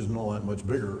Room, which isn't all that much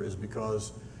bigger, is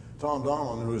because Tom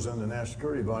Donilon, who was then the National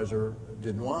Security Advisor,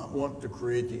 did not want to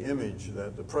create the image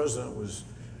that the president was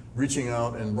reaching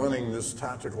out and running this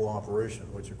tactical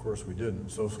operation, which of course we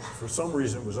didn't. So for some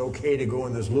reason it was okay to go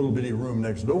in this little bitty room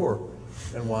next door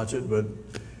and watch it. But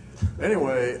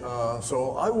anyway,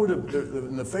 so I would have,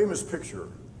 in the famous picture,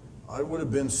 I would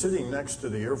have been sitting next to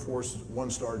the Air Force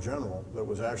one-star general that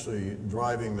was actually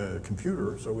driving the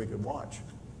computer so we could watch.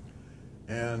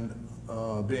 And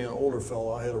being an older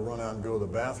fellow, I had to run out and go to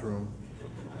the bathroom.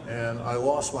 And I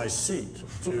lost my seat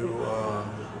to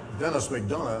Dennis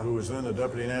McDonough, who was then the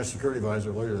Deputy National Security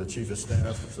Advisor, later the Chief of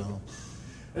Staff. So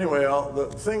anyway,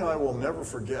 the thing I will never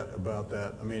forget about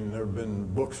that, I mean, there have been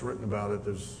books written about it.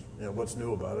 There's, you know, what's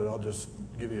new about it. I'll just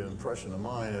give you an impression of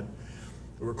mine.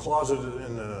 We were closeted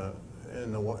in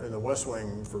the West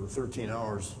Wing for 13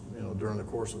 hours, you know, during the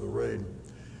course of the raid.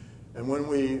 And when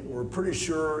we were pretty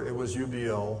sure it was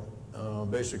UBL,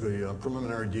 basically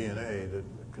preliminary DNA that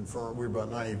confirmed, we were about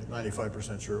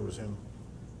 95% sure it was him.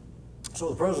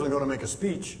 So the president was going to make a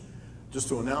speech just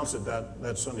to announce it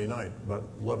that Sunday night, about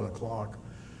 11 o'clock.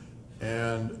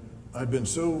 And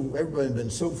everybody had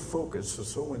been so focused,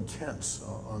 so intense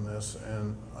on this.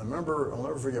 And I remember, I'll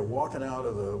never forget, walking out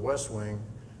of the West Wing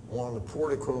along the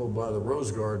portico by the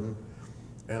Rose Garden,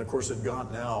 and of course it had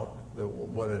gotten out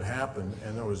what had happened,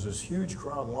 and there was this huge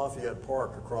crowd in Lafayette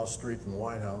Park across the street from the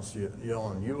White House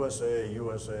yelling, USA,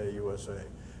 USA, USA.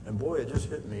 And boy, it just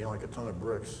hit me like a ton of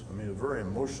bricks. I mean, a very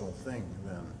emotional thing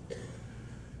then.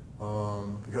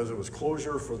 Because it was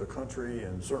closure for the country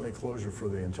and certainly closure for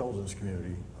the intelligence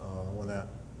community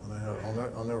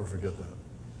I'll never forget that.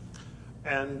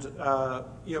 And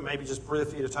you know, maybe just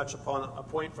briefly to touch upon a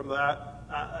point from that.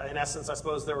 In essence, I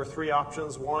suppose there were three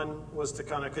options. One was to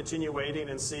kind of continue waiting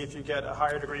and see if you get a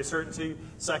higher degree of certainty.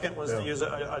 Second was to use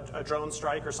a drone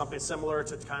strike or something similar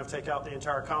to kind of take out the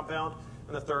entire compound.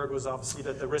 And the third was obviously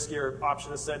that the riskier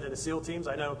option is send in the SEAL teams.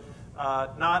 I know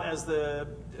not as the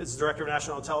Director of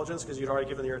National Intelligence, because you'd already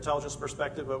given your intelligence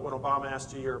perspective, but when Obama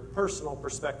asked you your personal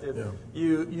perspective,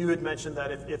 you had mentioned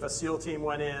that if a SEAL team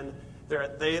went in,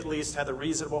 they at least had the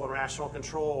reasonable and rational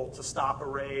control to stop a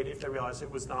raid if they realized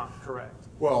it was not correct.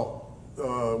 Well,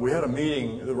 we had a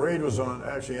meeting. The raid was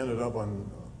actually ended up on,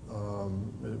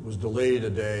 it was delayed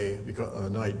a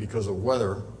night because of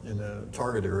weather in the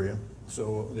target area.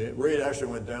 So the raid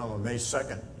actually went down on May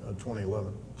 2nd,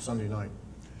 2011, Sunday night.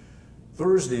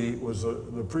 Thursday was,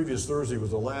 the previous Thursday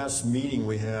was the last meeting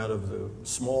we had of the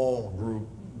small group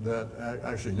that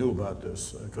actually knew about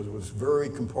this, because it was very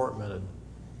compartmented.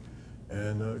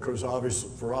 And of course,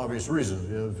 for obvious reasons,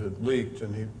 if it leaked,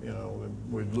 and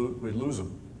we'd lose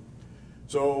them.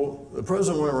 So the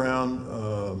president went around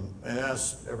and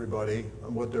asked everybody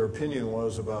what their opinion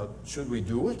was about, should we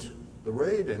do it, the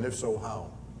raid, and if so,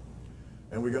 how?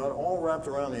 And we got all wrapped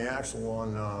around the axle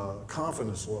on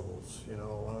confidence levels.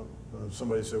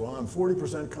 Somebody said, well, I'm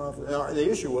 40% confident. Now, the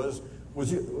issue was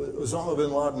Osama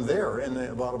bin Laden there in the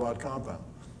Abbottabad compound?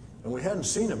 And we hadn't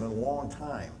seen him in a long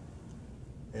time.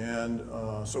 And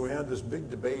so we had this big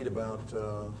debate about,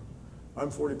 I'm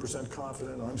 40%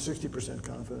 confident, I'm 60%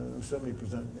 confident, I'm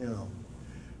 70%,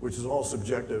 which is all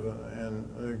subjective.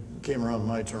 And it came around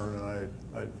my turn,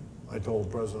 and I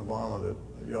told President Obama that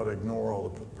you ought to ignore all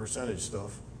the percentage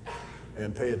stuff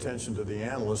and pay attention to the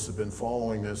analysts that have been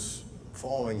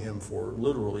following him for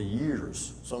literally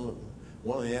years.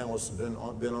 One of the analysts has been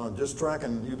on just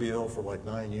tracking UBL for like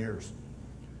 9 years.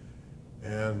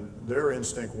 And their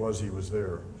instinct was he was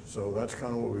there. So that's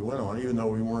kind of what we went on, even though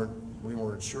we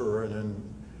weren't sure. And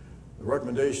then the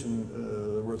recommendation,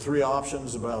 there were 3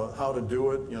 options about how to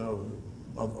do it,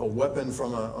 a weapon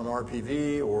from an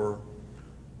RPV, or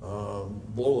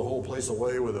blow the whole place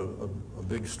away with a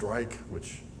big strike,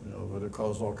 which would have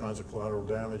caused all kinds of collateral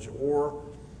damage, or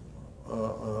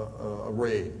a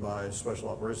raid by Special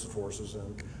Operations Forces.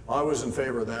 And I was in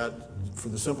favor of that for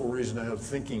the simple reason I have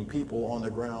thinking people on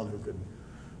the ground who could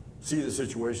see the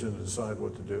situation and decide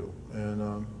what to do.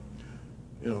 And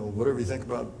whatever you think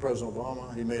about President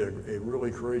Obama, he made a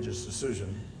really courageous decision,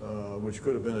 which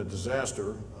could have been a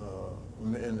disaster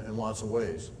in lots of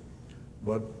ways.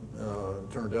 But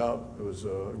it turned out it was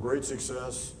a great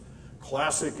success,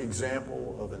 classic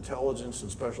example of intelligence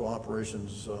and special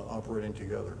operations operating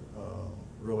together.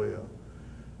 Really,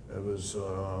 it was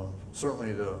certainly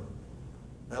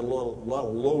had a lot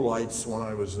of lowlights when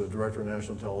I was the Director of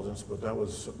National Intelligence, but that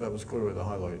was clearly the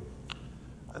highlight.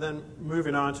 And then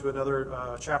moving on to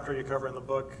another chapter you cover in the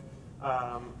book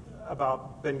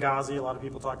about Benghazi. A lot of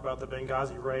people talk about the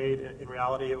Benghazi raid. In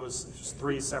reality, it was just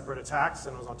 3 separate attacks,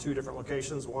 and it was on 2 different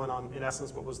locations. One on, in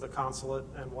essence, what was the consulate,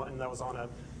 and that was on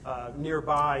a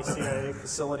nearby CIA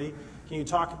facility. Can you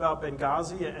talk about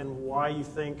Benghazi and why you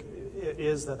think it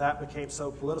is that became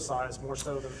so politicized, more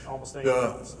so than almost anything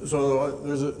else? So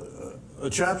there's a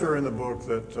chapter in the book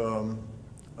that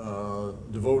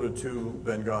devoted to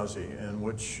Benghazi, in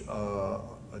which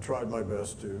I tried my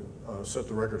best to set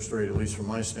the record straight, at least from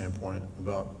my standpoint,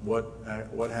 about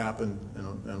what happened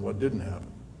and what didn't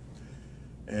happen.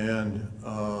 And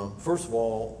first of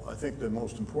all, I think the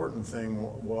most important thing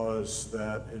was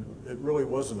that it really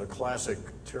wasn't a classic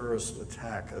terrorist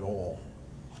attack at all.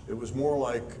 It was more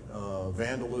like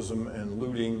vandalism and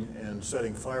looting and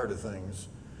setting fire to things.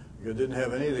 It didn't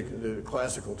have any of the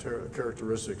classical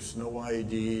characteristics, no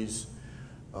IEDs.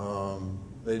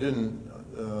 They didn't,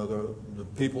 the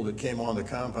people that came on the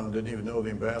compound didn't even know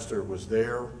the ambassador was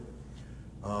there.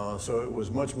 So it was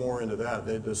much more into that.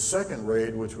 The second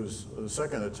raid, which was the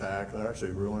second attack,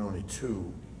 actually really only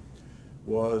 2,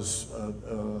 was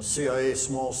a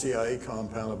small CIA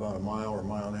compound about a mile or a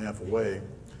mile and a half away.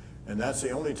 And that's the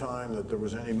only time that there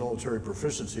was any military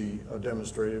proficiency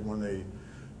demonstrated, when the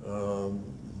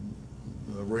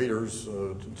raiders,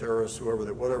 terrorists,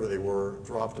 whatever they were,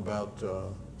 dropped about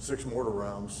 6 mortar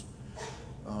rounds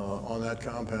on that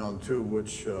compound too,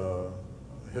 which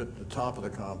hit the top of the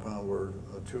compound where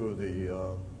 2 of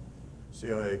the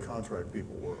CIA contract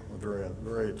people were. A very,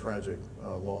 very tragic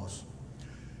loss.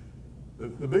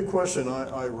 The big question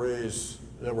I raised,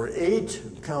 there were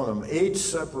 8, count them, 8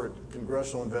 separate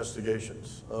congressional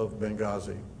investigations of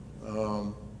Benghazi,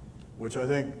 which I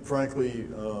think, frankly,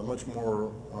 much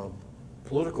more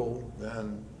political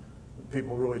than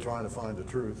people really trying to find the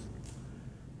truth.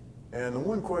 And the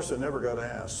one question that never got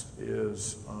asked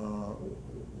is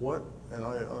and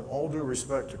all due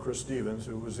respect to Chris Stevens,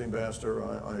 who was the ambassador,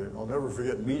 I'll never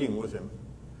forget meeting with him.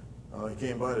 He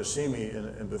came by to see me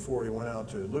and before he went out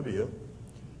to Libya,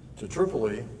 to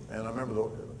Tripoli, and I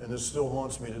remember, and this still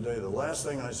haunts me today, the last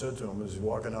thing I said to him as he's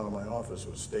walking out of my office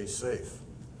was, "Stay safe."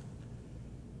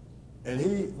 And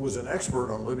he was an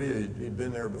expert on Libya. He'd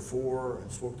been there before and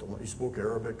he spoke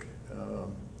Arabic.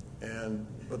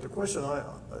 But the question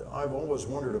I've always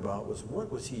wondered about was,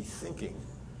 what was he thinking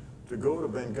to go to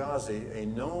Benghazi, a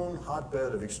known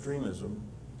hotbed of extremism,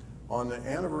 on the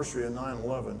anniversary of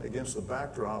 9/11 against the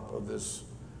backdrop of this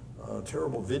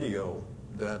terrible video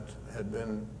that had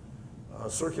been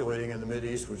circulating in the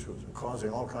Mideast, which was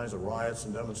causing all kinds of riots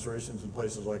and demonstrations in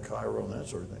places like Cairo and that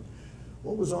sort of thing.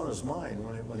 What was on his mind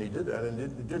when he did that? And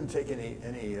it didn't take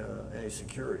any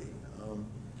security.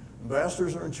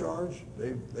 Ambassadors are in charge.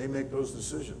 They make those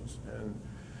decisions. And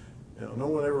you know, no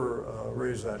one ever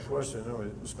raised that question. You know,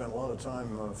 we spent a lot of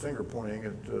time finger pointing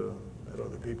at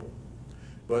other people.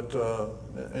 But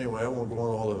anyway, I won't go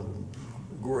into all the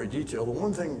gory detail. The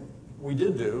one thing we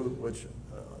did do, which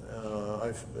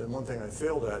and one thing I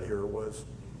failed at here, was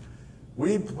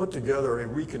we put together a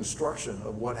reconstruction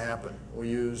of what happened. We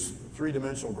used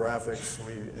three-dimensional graphics.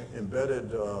 We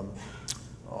embedded the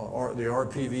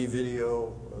RPV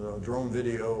video, drone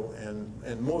video,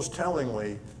 and most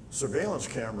tellingly, surveillance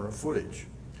camera footage.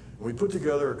 We put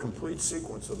together a complete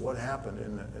sequence of what happened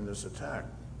in this attack.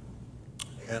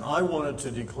 And I wanted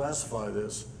to declassify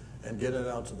this and get it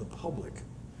out to the public,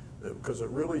 because it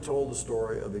really told the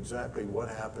story of exactly what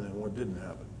happened and what didn't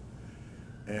happen.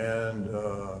 And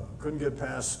couldn't get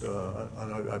past,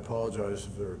 and I apologize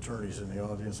if there are attorneys in the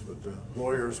audience, but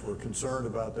lawyers were concerned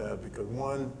about that because,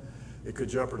 one, it could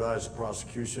jeopardize the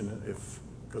prosecution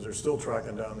because they're still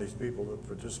tracking down these people that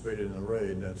participated in the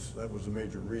raid. That was a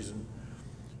major reason.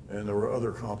 And there were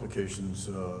other complications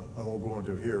I won't go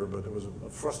into here, but it was a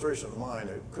frustration of mine.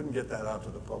 I couldn't get that out to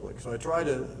the public. So I tried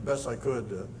the best I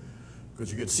could,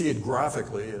 because you could see it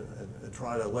graphically, and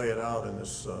try to lay it out in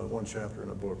this one chapter in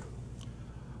a book.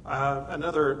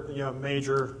 Another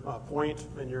major point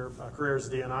in your career as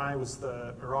DNI was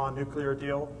the Iran nuclear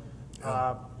deal.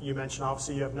 You mentioned,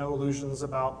 obviously, you have no illusions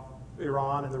about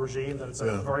Iran and the regime, that it's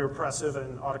a very repressive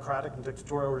and autocratic and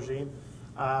dictatorial regime.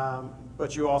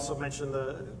 But you also mentioned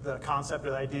the concept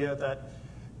or the idea that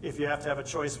if you have to have a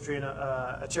choice between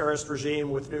a terrorist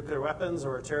regime with nuclear weapons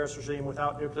or a terrorist regime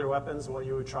without nuclear weapons, well,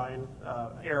 you would try and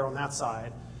err on that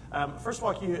side. First of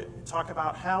all, can you talk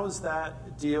about how is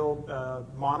that deal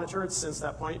monitored since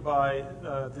that point by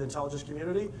the intelligence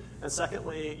community? And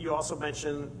secondly, you also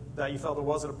mentioned that you felt it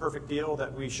wasn't a perfect deal,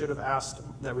 that we should have asked,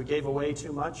 that we gave away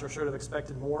too much or should have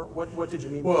expected more. What did you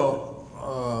mean?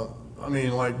 Well, I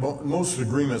mean, like most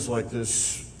agreements like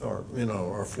this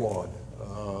are flawed.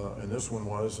 And this one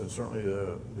was, and certainly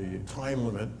the time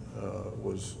limit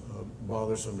was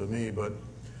bothersome to me. But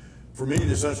for me,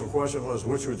 the essential question was,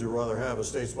 which would you rather have, a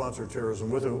state-sponsored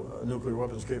terrorism with a nuclear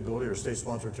weapons capability or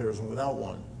state-sponsored terrorism without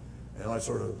one? And I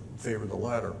sort of favored the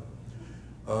latter.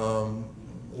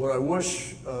 What I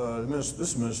wish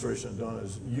this administration had done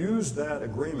is use that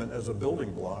agreement as a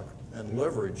building block and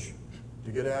leverage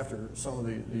to get after some of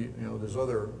this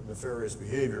other nefarious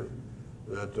behavior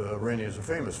that Iranians are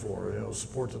famous for.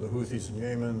 Support to the Houthis in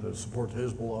Yemen, the support to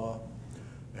Hezbollah,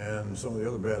 and some of the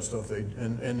other bad stuff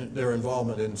and their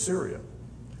involvement in Syria.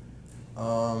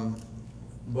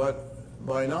 But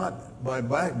by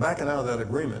backing out of that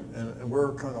agreement, and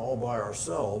we're kind of all by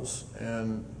ourselves,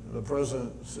 and the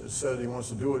president said he wants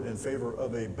to do it in favor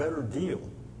of a better deal.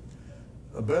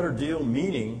 A better deal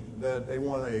meaning that they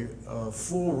want they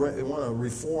want to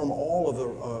reform all of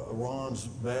Iran's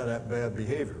bad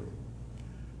behavior,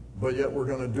 but yet we're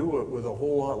going to do it with a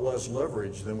whole lot less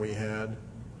leverage than we had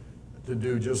to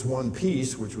do just one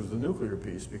piece, which was the nuclear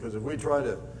piece. Because if we try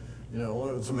to,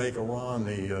 to make Iran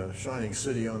the shining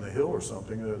city on the hill or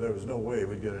something, there was no way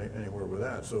we'd get anywhere with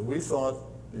that. So we thought,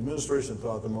 the administration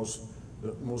thought, the most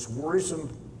worrisome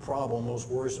problem, most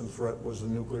worrisome threat was the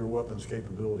nuclear weapons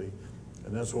capability.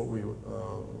 And that's what we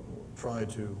tried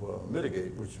to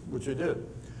mitigate, which they did.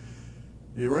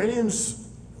 The Iranians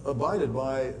abided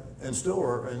by and still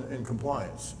are in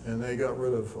compliance. And they got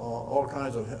rid of all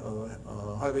kinds of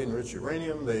highly enriched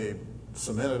uranium. They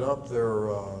cemented up their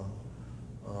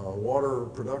water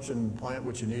production plant,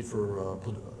 which you need for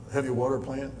heavy water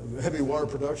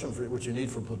production, which you need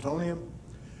for plutonium.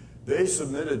 They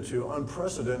submitted to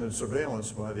unprecedented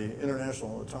surveillance by the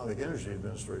International Atomic Energy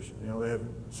Administration. They have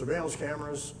surveillance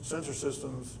cameras, sensor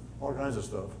systems, all kinds of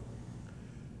stuff.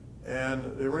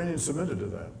 And the Iranians submitted to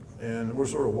that. And we're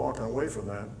sort of walking away from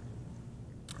that,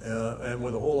 and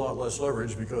with a whole lot less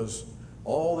leverage, because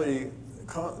all the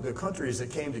countries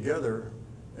that came together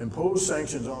imposed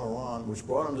sanctions on Iran, which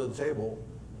brought them to the table.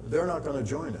 They're not going to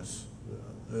join us.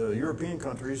 The European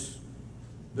countries,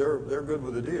 they're good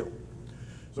with the deal.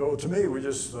 So to me, we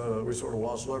sort of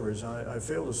lost leverage. I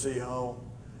fail to see how,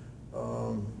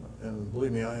 and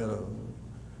believe me, I had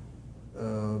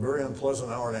a very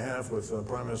unpleasant hour and a half with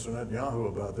Prime Minister Netanyahu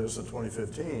about this in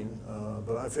 2015,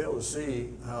 but I fail to see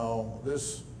how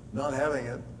this, not having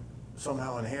it,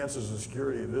 somehow enhances the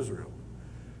security of Israel,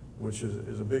 which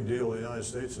is a big deal to the United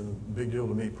States and a big deal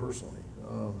to me personally.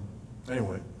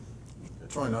 Anyway,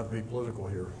 trying not to be political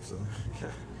here. So.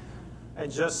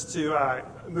 And just to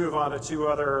move on to two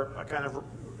other kind of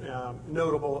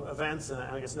notable events and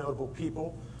I guess notable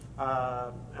people.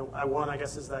 One, I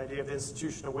guess, is the idea of the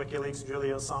institution of WikiLeaks,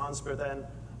 Julian Assange, but then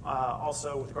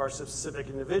also with regards to specific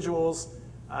individuals,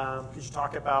 could you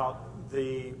talk about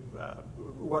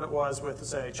what it was with,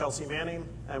 say, Chelsea Manning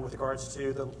and with regards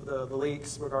to the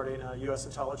leaks regarding U.S.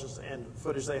 intelligence and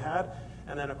footage they had,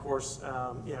 and then, of course,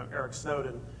 Edward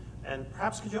Snowden. And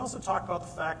perhaps could you also talk about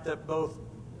the fact that both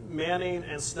Manning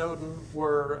and Snowden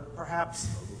were perhaps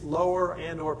lower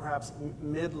and or perhaps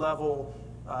mid-level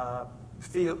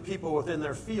people within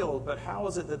their field, but how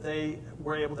is it that they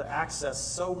were able to access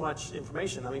so much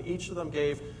information? I mean, each of them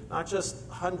gave not just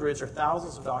hundreds or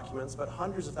thousands of documents, but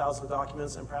hundreds of thousands of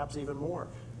documents and perhaps even more.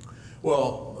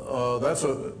 Well, that's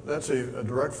a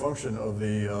direct function of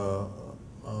the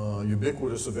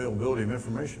ubiquitous availability of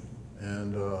information,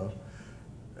 and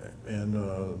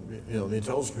the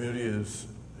intelligence community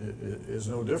is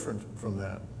no different from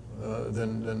that.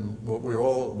 Than what we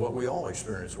all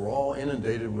experience. We're all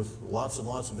inundated with lots and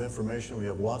lots of information. We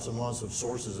have lots and lots of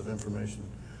sources of information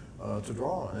to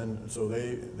draw on, and so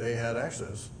they had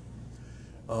access.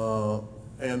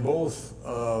 And both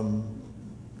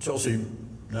Chelsea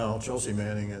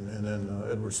Manning and then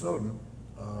Edward Snowden,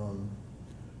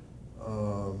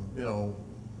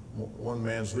 one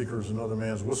man's leaker is another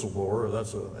man's whistleblower.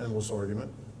 That's an endless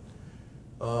argument.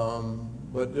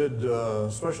 But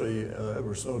especially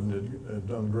Edward Snowden had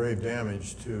done grave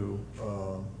damage to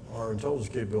our intelligence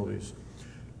capabilities.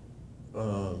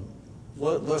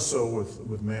 Less so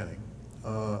with Manning.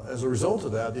 As a result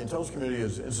of that, the intelligence community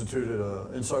has instituted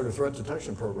an insider threat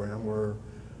detection program where,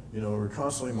 we're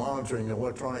constantly monitoring the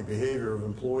electronic behavior of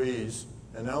employees,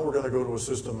 and now we're going to go to a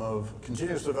system of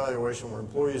continuous evaluation where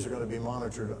employees are going to be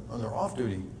monitored on their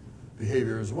off-duty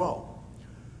behavior as well.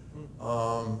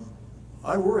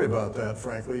 I worry about that,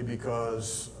 frankly,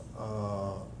 because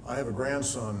I have a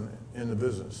grandson in the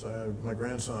business. My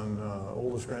grandson,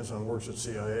 oldest grandson, works at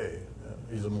CIA.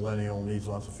 He's a millennial, needs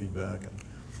lots of feedback.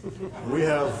 And we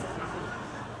have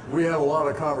a lot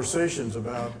of conversations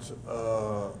about,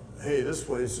 hey, this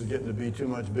place is getting to be too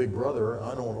much Big Brother.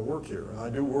 I don't want to work here. And I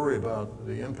do worry about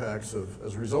the impacts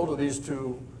as a result of these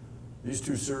two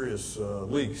serious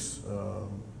leaks.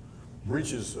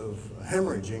 Breaches of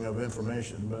hemorrhaging of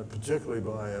information, but particularly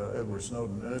by Edward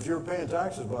Snowden. And if you're paying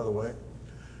taxes, by the way,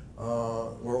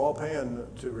 we're all paying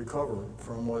to recover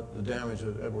from what the damage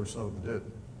that Edward Snowden did.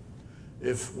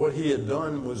 If what he had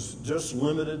done was just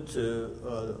limited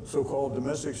to so-called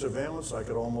domestic surveillance, I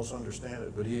could almost understand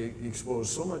it. But he exposed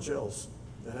so much else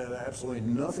that had absolutely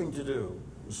nothing to do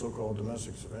with so-called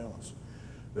domestic surveillance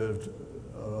that have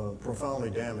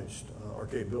profoundly damaged our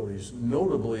capabilities,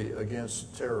 notably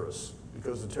against terrorists,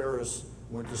 because the terrorists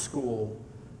went to school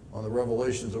on the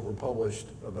revelations that were published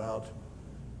about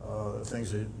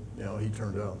things that he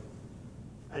turned out.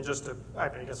 And just to, I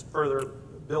guess, further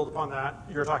build upon that,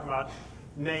 you're talking about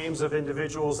names of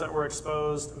individuals that were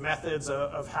exposed, methods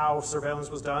of how surveillance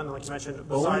was done, like you mentioned.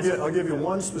 Well, I'll give you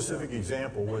one specific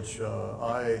example, which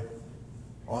I,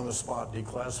 on the spot,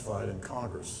 declassified in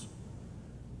Congress,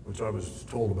 which I was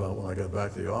told about when I got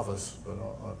back to the office, but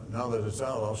now that it's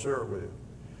out, I'll share it with you.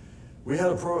 We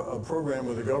had a program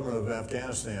with the government of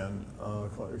Afghanistan,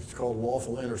 it's called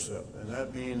Lawful Intercept, and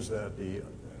that means that the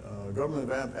government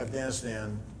of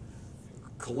Afghanistan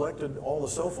collected all the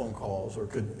cell phone calls, or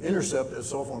could intercept a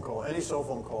cell phone call, any cell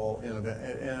phone call in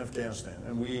Afghanistan,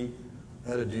 and we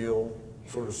had a deal,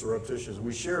 sort of surreptitious.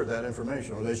 We shared that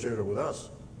information, or they shared it with us.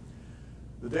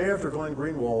 The day after Glenn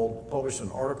Greenwald published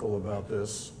an article about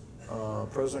this,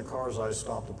 President Karzai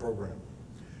stopped the program.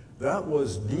 That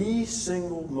was the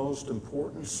single most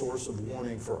important source of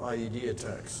warning for IED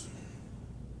attacks.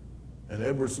 And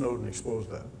Edward Snowden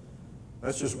exposed that.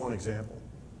 That's just one example.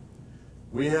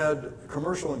 We had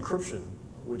commercial encryption,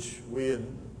 which we had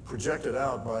projected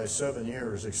out by 7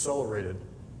 years, accelerated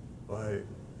by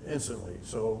instantly.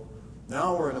 So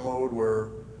now we're in a mode where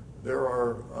there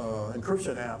are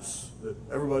encryption apps that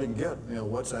everybody can get,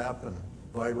 WhatsApp and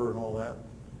Viber and all that,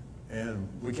 and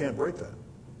we can't break that.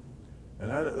 And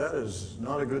that is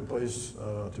not a good place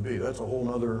to be. That's a whole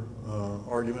other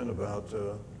argument about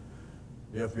the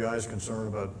FBI's concern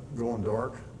about going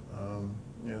dark,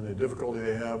 and the difficulty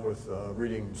they have with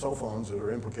reading cell phones that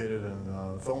are implicated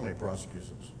in felony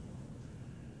prosecutions.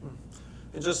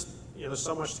 And just there's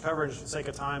so much to cover, and for the sake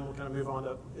of time, we'll kind of move on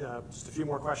to just a few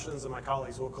more questions, and my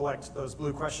colleagues will collect those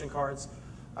blue question cards.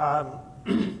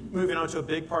 Moving on to a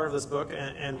big part of this book,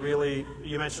 and really,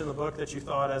 you mentioned in the book that you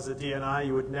thought as a DNI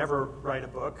you would never write a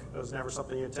book. It was never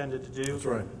something you intended to do. That's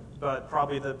right. But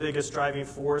probably the biggest driving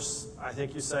force, I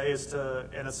think you say, is to,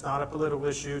 and it's not a political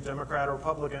issue, Democrat or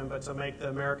Republican, but to make the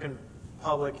American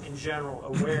public in general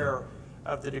aware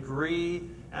of the degree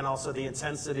and also the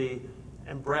intensity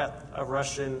and breadth of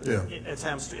Russian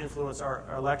attempts to influence our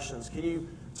elections. Can you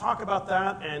talk about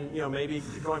that, and maybe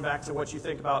going back to what you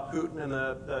think about Putin in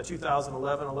the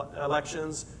 2011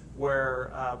 elections,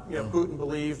 where Putin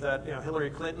believed that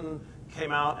Hillary Clinton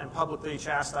came out and publicly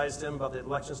chastised him about the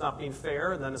elections not being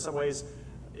fair, and then in some ways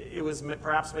it was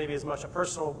perhaps maybe as much a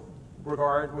personal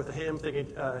regard with him, thinking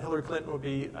Hillary Clinton would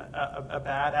be a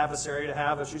bad adversary to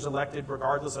have if she's elected,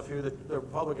 regardless of who the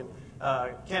Republican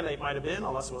candidate might have been,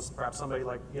 unless it was perhaps somebody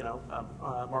like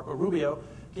Marco Rubio.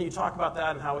 Can you talk about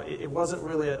that and how it wasn't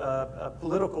really a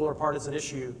political or partisan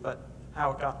issue, but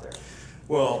how it got there?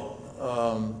 Well,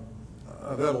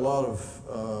 I've had a lot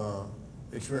of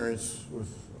experience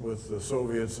with the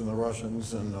Soviets and the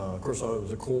Russians, and of course I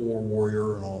was a Cold War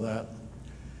warrior and all that.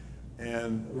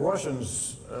 And the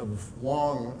Russians have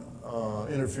long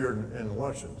interfered in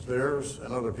elections, theirs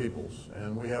and other people's.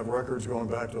 And we have records going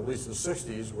back to at least the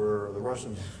 60s where the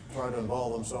Russians tried to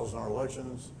involve themselves in our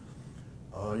elections,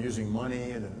 using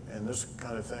money and this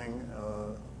kind of thing,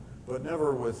 but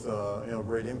never with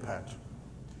great impact.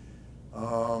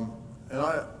 And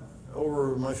I,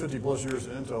 over my 50 plus years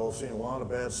in Intel, I've seen a lot of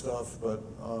bad stuff, but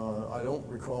I don't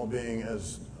recall being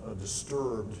as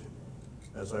disturbed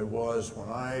as I was when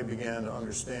I began to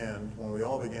understand, when we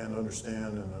all began to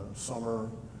understand in the summer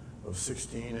of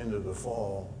 16 into the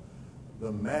fall,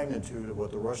 the magnitude of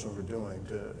what the Russians were doing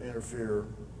to interfere,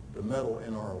 to meddle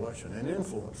in our election and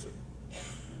influence it.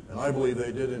 And I believe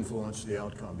they did influence the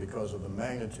outcome because of the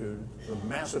magnitude, the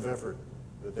massive effort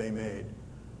that they made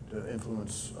to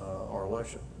influence our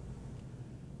election.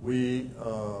 We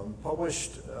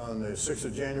published on the 6th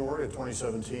of January of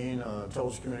 2017 an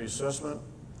intelligence community assessment.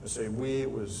 I say we,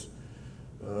 it was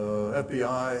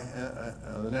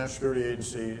FBI, the National Security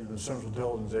Agency, the Central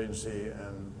Intelligence Agency,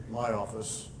 and my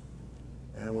office.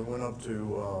 And we went up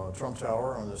to Trump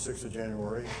Tower on the 6th of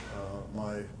January,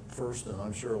 my first and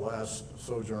I'm sure last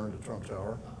sojourn to Trump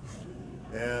Tower,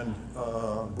 and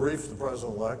briefed the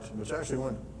president-elect, which actually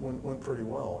went pretty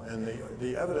well. And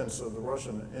the evidence of the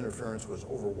Russian interference was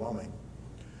overwhelming.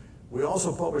 We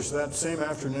also published that same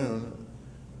afternoon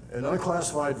an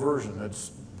unclassified version that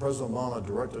President Obama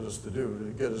directed us to do,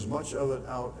 to get as much of it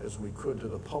out as we could to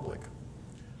the public.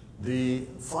 The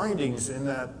findings in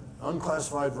that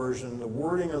unclassified version, the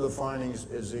wording of the findings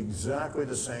is exactly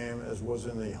the same as was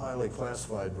in the highly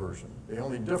classified version. The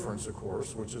only difference, of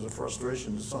course, which is a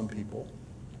frustration to some people,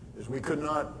 is we could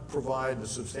not provide the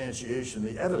substantiation,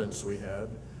 the evidence we had,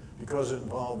 because it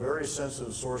involved very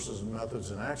sensitive sources and methods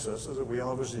and accesses that we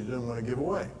obviously didn't want to give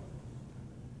away.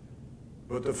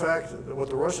 But the fact that what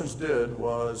the Russians did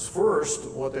was,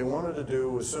 first, what they wanted to do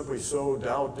was simply sow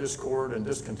doubt, discord, and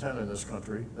discontent in this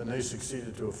country, and they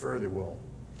succeeded to it fairly well.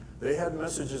 They had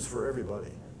messages for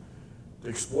everybody to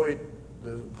exploit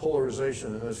the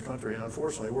polarization in this country, and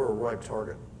unfortunately, we're a ripe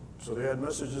target. So they had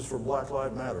messages for Black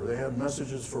Lives Matter. They had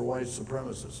messages for white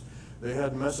supremacists. They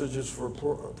had messages for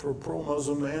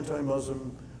pro-Muslim,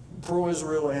 anti-Muslim,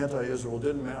 pro-Israel, anti-Israel. It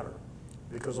didn't matter,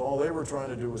 because all they were trying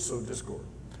to do was sow discord.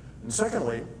 And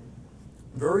secondly,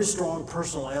 very strong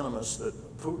personal animus that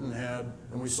Putin had,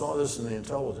 and we saw this in the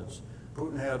intelligence,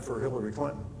 Putin had for Hillary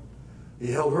Clinton.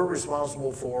 He held her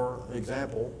responsible for,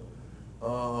 example,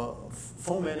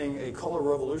 fomenting a color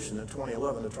revolution in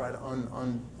 2011 to try to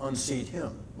unseat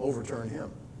him, overturn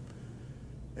him.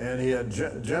 And he had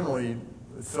generally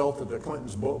felt that the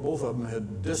Clintons, both of them,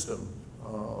 had dissed him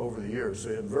over the years. So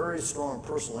he had very strong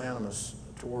personal animus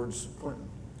towards Clinton.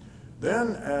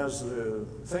 Then, as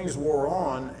things wore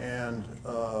on and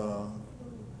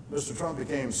Mr. Trump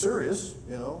became serious,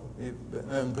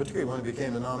 and particularly when he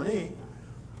became the nominee,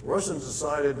 Russians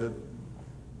decided that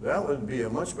that would be a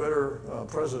much better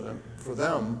president for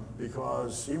them,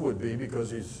 because he's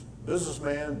a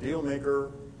businessman, deal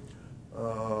maker,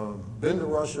 been to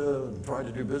Russia and tried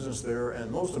to do business there,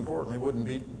 and most importantly,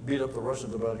 wouldn't beat up the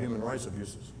Russians about human rights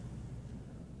abuses.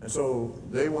 And so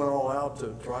they went all out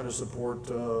to try to support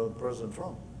President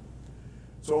Trump.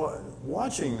 So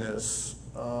watching this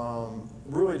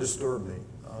really disturbed me,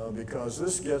 because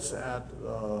this gets at,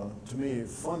 to me,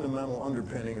 fundamental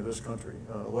underpinning of this country,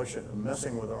 election,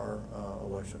 messing with our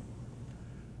election.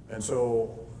 And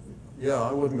so, yeah,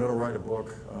 I wasn't going to write a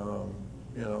book.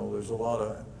 There's a lot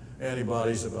of,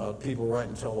 antibodies about people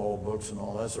writing tell-all books and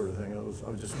all that sort of thing. I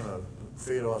was just going to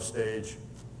fade off stage.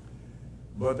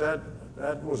 But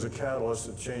that was a catalyst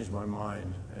that changed my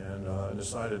mind, and I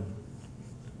decided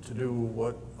to do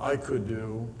what I could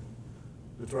do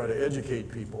to try to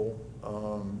educate people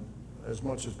as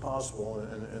much as possible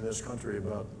in this country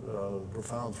about the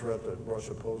profound threat that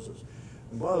Russia poses.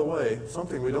 And by the way,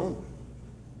 something we don't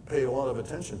pay a lot of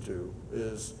attention to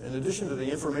is, in addition to the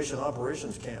information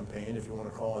operations campaign, if you want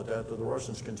to call it that the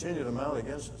Russians continue to mount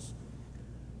against us,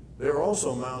 they're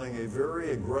also mounting a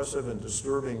very aggressive and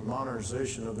disturbing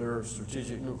modernization of their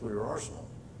strategic nuclear arsenal.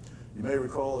 You may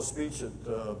recall a speech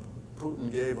that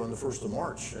Putin gave on the 1st of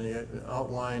March, and he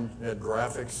outlined, had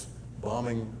graphics,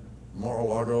 bombing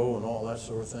Mar-a-Lago and all that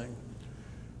sort of thing,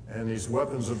 and these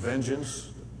weapons of vengeance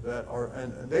that are,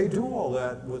 and they do all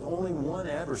that with only one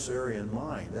adversary in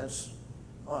mind. That's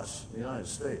us, the United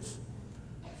States.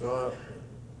 So,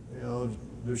 you know,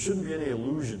 there shouldn't be any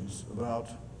illusions about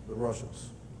the Russians.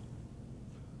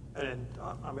 And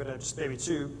I'm going to just maybe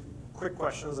two quick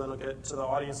questions, and I'll get to the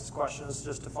audience's questions,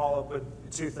 just to follow up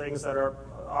with two things that are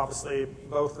obviously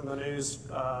both in the news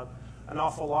an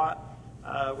awful lot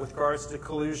with regards to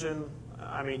collusion.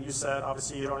 I mean, you said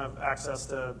obviously you don't have access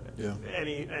to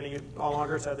any no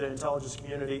longer to the intelligence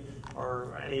community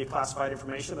or any classified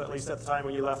information, but at least at the time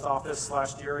when you left office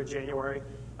last year in January,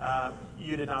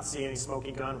 you did not see any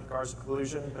smoking gun with regards to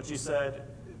collusion. But you said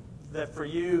that for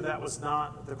you, that was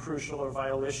not the crucial or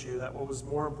vital issue. That what was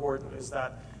more important is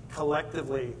that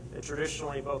collectively,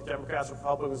 traditionally, both Democrats and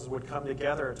Republicans would come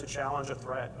together to challenge a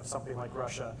threat of something like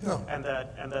Russia, and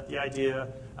that the idea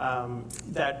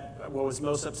that what was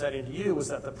most upsetting to you was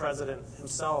that the president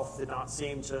himself did not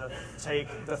seem to take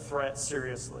the threat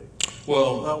seriously.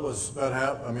 Well,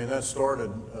 that started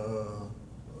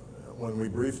when we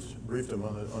briefed him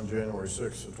on January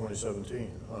 6th of 2017.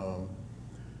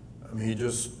 I mean,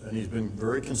 he's been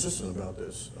very consistent about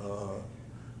this.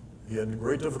 He had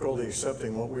great difficulty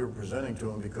accepting what we were presenting to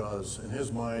him because, in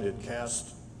his mind, it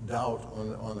cast doubt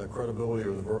on the credibility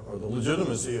or the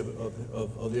legitimacy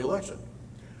of the election.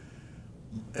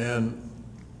 And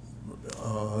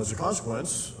as a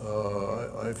consequence,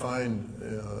 I find,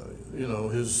 you know,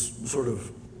 his sort of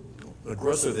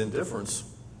aggressive indifference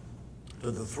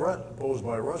to the threat posed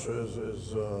by Russia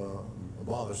is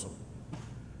bothersome.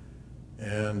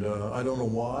 And I don't know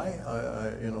why.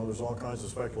 You know, there's all kinds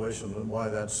of speculation on why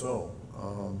that's so.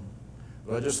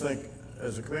 But I just think,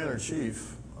 as a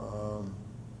commander-in-chief,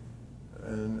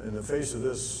 in the face of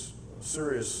this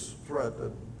serious threat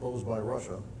that posed by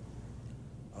Russia,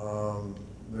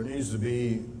 there needs to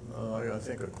be, I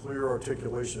think, a clear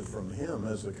articulation from him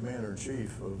as the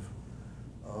commander-in-chief of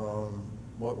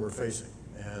what we're facing.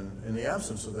 And in the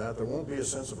absence of that, there won't be a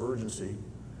sense of urgency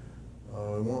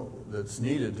that's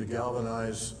needed to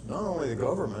galvanize not only the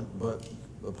government but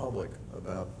the public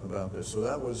about this. So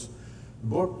that was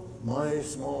my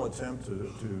small attempt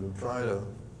to try to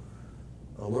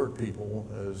alert people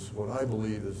as what I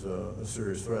believe is a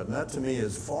serious threat. And that to me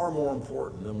is far more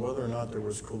important than whether or not there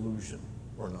was collusion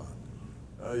or not.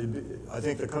 I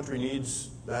think the country needs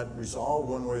that resolved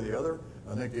one way or the other.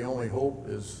 I think the only hope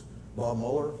is Bob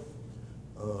Mueller,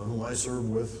 whom I served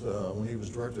with when he was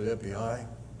director of the FBI.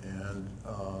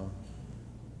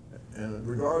 And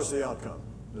regardless of the outcome,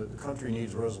 the country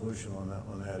needs resolution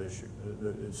on that issue.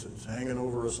 It's hanging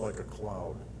over us like a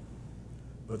cloud.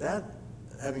 But that,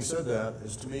 having said that,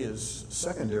 to me is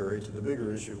secondary to the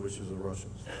bigger issue, which is the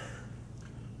Russians.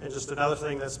 And just another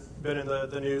thing that's been in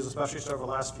the news, especially just over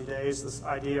the last few days, this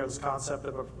idea, this concept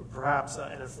of perhaps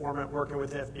an informant working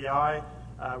with the FBI.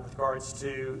 With regards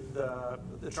to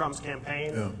the Trump's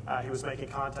campaign. He was making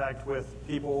contact with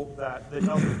people that the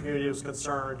intelligence community was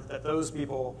concerned that those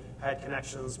people had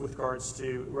connections with regards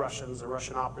to Russians or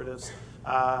Russian operatives.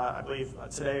 I believe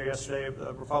today or yesterday,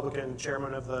 the Republican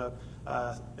chairman of the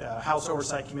House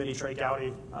Oversight Committee, Trey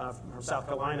Gowdy from South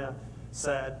Carolina,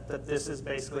 said that this is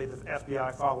basically the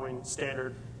FBI following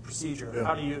standard procedure.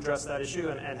 How do you address that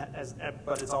issue?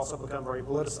 But it's also become very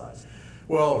politicized.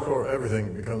 Well, of course,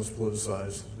 everything becomes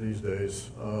politicized these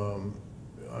days.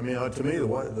 I mean, to me, the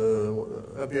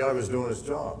FBI was doing its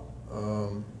job.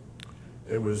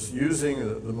 It was using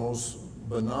the most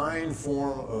benign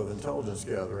form of intelligence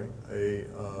gathering,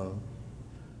 an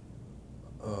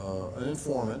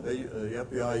informant. The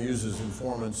FBI uses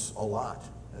informants a lot,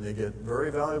 and they get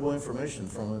very valuable information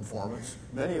from informants,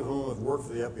 many of whom have worked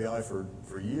for the FBI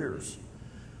for years.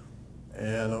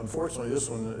 And unfortunately, this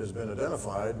one has been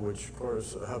identified, which, of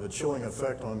course, have a chilling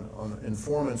effect on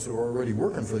informants who are already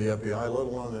working for the FBI, let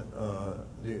alone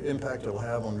the impact it'll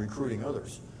have on recruiting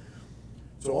others.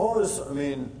 So all this, I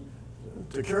mean,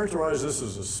 To characterize this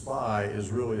as a spy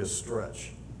is really a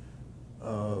stretch.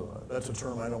 That's a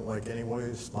term I don't like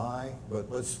anyway, spy, but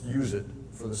let's use it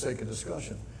for the sake of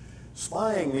discussion.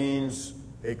 Spying means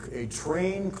a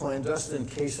trained clandestine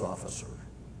case officer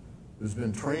who's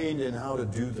been trained in how to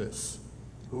do this,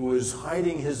 who is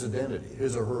hiding his identity,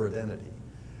 his or her identity,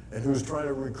 and who's trying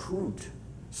to recruit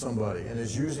somebody and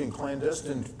is using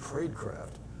clandestine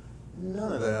tradecraft.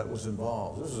 None of that was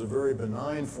involved. This is a very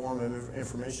benign form of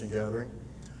information gathering,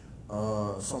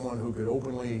 someone who could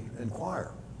openly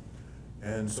inquire.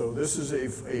 And so this is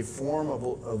a form of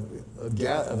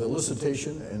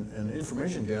elicitation and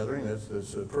information gathering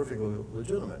that's perfectly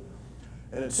legitimate.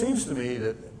 And it seems to me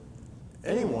that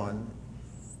anyone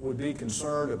would be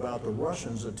concerned about the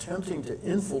Russians attempting to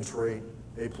infiltrate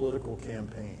a political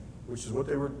campaign, which is what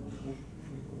they were,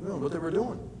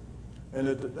 doing. And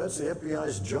that's the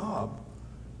FBI's job,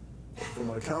 from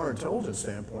a counterintelligence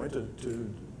standpoint,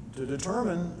 to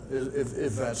determine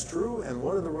if that's true and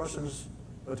what are the Russians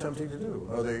attempting to do.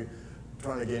 Are they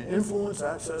trying to gain influence,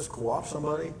 access, co-opt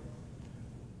somebody?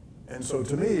 And so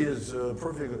to me, it's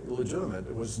perfectly legitimate.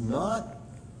 It was not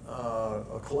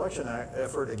a collection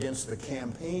effort against the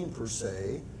campaign per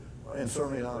se, and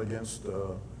certainly not against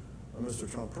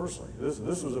Mr. Trump personally. This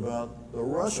was about the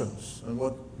Russians and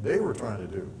what they were trying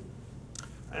to do.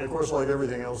 And of course, like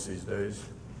everything else these days,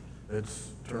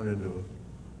 it's turned into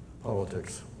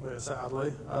politics.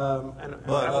 Sadly.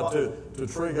 But to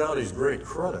Trey Gowdy's great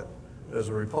credit as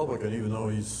a Republican, even though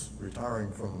he's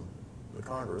retiring from the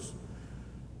Congress,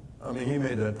 I mean, he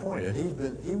made that point, and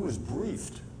he was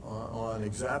briefed on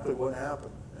exactly what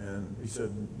happened. And he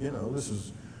said, this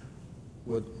is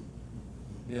what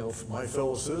my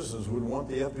fellow citizens would want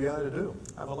the FBI to do.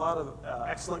 I have a lot of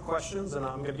excellent questions, and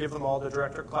I'm going to give them all to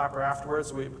Director Clapper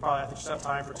afterwards. We probably just have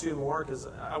time for 2 more, because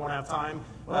I won't have time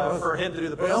for him to do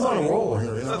the book signing. I'm on a roll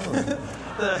here,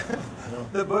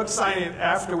 the book signing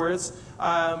afterwards.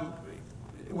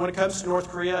 When it comes to North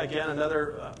Korea, again,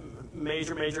 another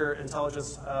major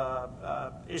intelligence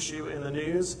issue in the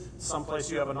news, someplace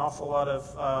you have an awful lot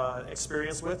of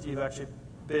experience with. You've actually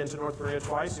been to North Korea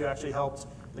twice. You actually helped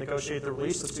negotiate the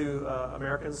release of 2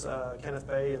 Americans, Kenneth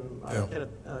Bay and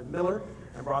Kenneth Miller,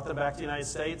 and brought them back to the United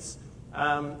States.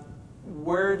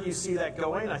 Where do you see that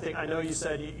going? I know you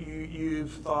said you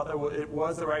thought that it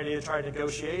was the right idea to try to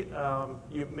negotiate.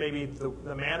 Maybe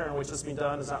the manner in which it's being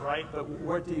done is not right, but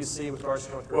what do you see with regards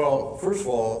to North Korea? Well, first of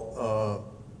all,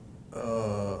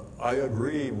 I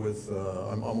agree with,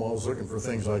 I'm always looking for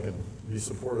things I can be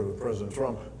supportive of President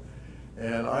Trump.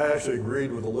 And I actually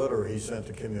agreed with the letter he sent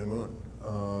to Kim Jong-un.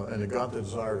 And it got the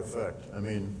desired effect. I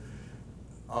mean,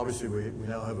 obviously we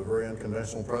now have a very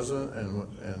unconventional president,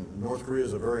 and North Korea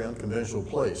is a very unconventional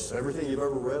place. Everything you've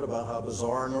ever read about how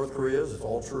bizarre North Korea is, it's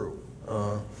all true.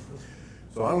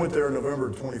 So I went there in November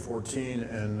 2014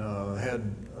 and had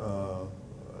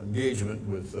engagement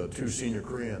with 2 senior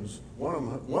Koreans, one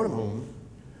of whom,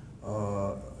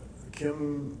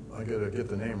 Kim, I gotta get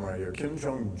the name right here, Kim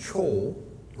Jong-chol,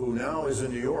 who now is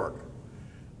in New York.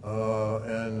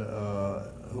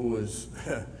 Who was,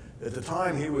 at the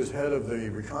time, he was head of the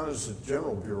Reconnaissance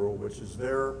General Bureau, which is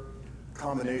their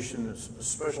combination of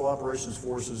Special Operations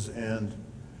Forces and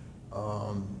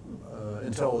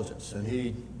intelligence. And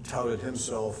he touted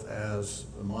himself as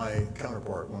my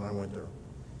counterpart when I went there.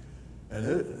 And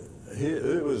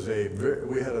it was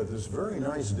we had this very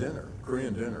nice dinner,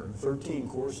 Korean dinner, 13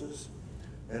 courses.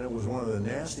 And it was one of the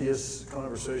nastiest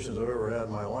conversations I've ever had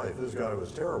in my life. This guy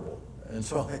was terrible. And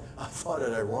so I thought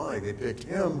it ironic they picked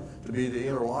him to be the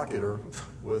interlocutor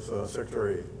with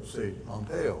Secretary of State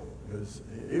Pompeo, because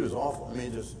he was awful. I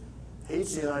mean, he just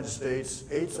hates the United States,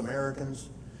 hates Americans.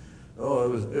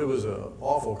 Oh, it was an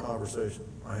awful conversation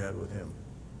I had with him.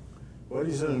 But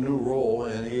he's in a new role,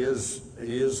 and he is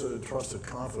a trusted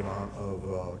confidant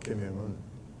of Kim Jong-un.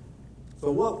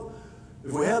 So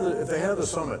if they have the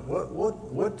summit,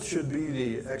 what should be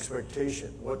the expectation?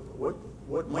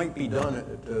 What might be done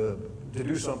to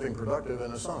do something productive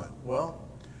in a summit? Well,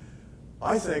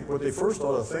 I think what they first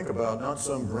ought to think about, not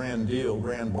some grand deal,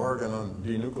 grand bargain on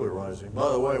denuclearizing. By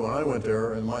the way, when I went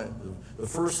there, and the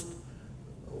first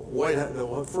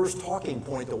talking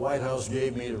point the White House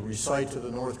gave me to recite to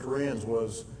the North Koreans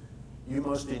was, "You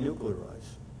must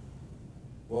denuclearize."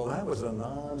 Well, that was a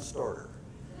non-starter.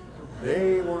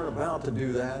 They weren't about to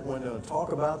do that, weren't going to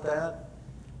talk about that.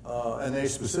 And they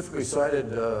specifically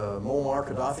cited Muammar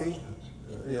Gaddafi,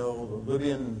 the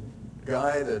Libyan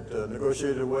guy that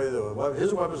negotiated away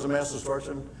his weapons of mass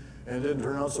destruction, and it didn't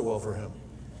turn out so well for him.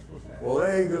 Well,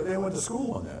 they went to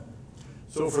school on that.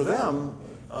 So for them,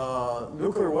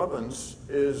 nuclear weapons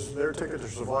is their ticket to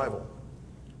survival.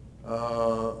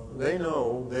 they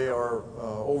know they are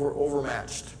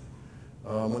overmatched.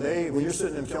 When you're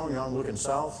sitting in Pyongyang looking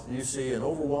south, you see an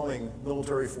overwhelming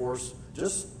military force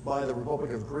just by the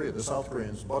Republic of Korea, the South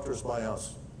Koreans, buttressed by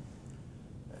us.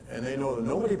 And they know that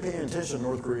nobody paying attention to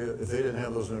North Korea if they didn't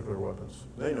have those nuclear weapons.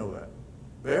 They know that.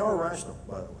 They are rational,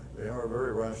 by the way. They are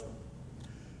very rational.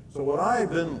 So what I've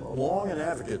been long an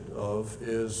advocate of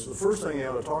is the first thing you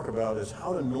ought to talk about is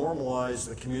how to normalize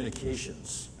the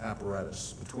communications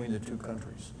apparatus between the two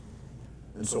countries.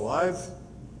 And so I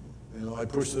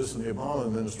pushed this in the Obama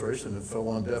administration. It fell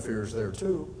on deaf ears there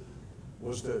too.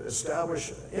 Was to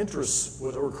establish interests,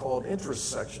 what were called interest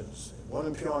sections. One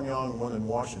in Pyongyang, one in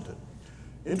Washington.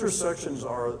 Interest sections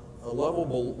are a level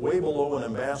way below an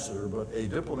ambassador, but a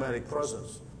diplomatic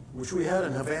presence, which we had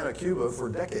in Havana, Cuba for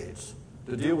decades,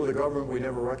 to deal with a government we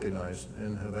never recognized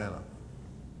in Havana.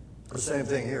 The same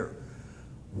thing here.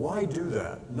 Why do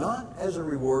that? Not as a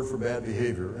reward for bad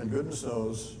behavior, and goodness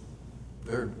knows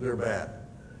they're bad,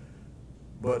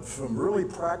 but from really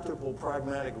practical,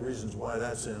 pragmatic reasons why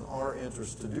that's in our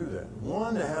interest to do that.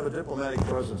 One, to have a diplomatic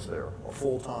presence there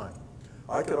full time.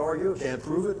 I could argue, can't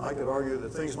prove it, I could argue that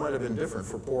things might have been different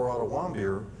for poor Otto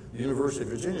Warmbier, the University of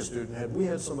Virginia student, had we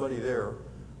had somebody there,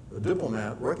 a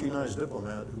diplomat, recognized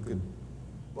diplomat, who could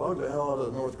bug the hell out of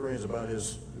the North Koreans about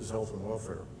his health and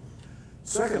welfare.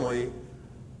 Secondly,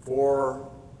 for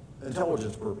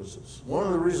intelligence purposes. One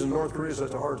of the reasons North Korea is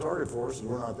such a hard target for us is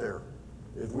we're not there.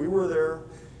 If we were there,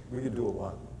 we could do a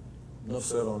lot. Enough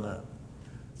said on that.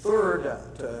 Third,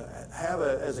 to have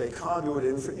as a conduit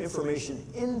information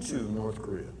into North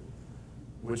Korea,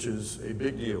 which is a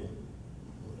big deal.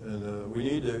 And we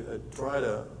need to try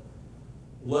to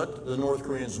let the North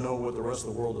Koreans know what the rest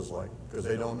of the world is like, because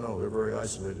they don't know. They're very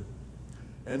isolated.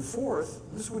 And fourth,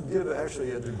 this would give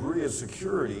actually a degree of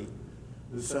security.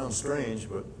 This sounds strange,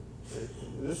 but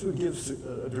this would give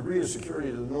a degree of security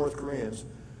to the North Koreans,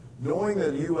 knowing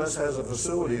that the U.S. has a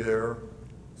facility there,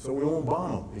 so we won't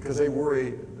bomb them, because they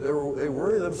worry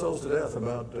themselves to death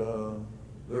about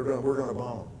we're going to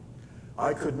bomb them.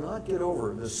 I could not get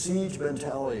over the siege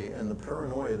mentality and the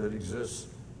paranoia that exists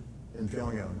in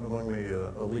Pyongyang among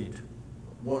the elite,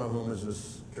 one of whom is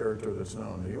this character that's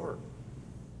now in New York.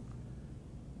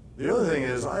 The other thing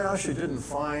is, I actually didn't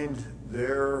find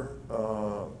their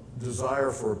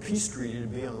desire for a peace treaty to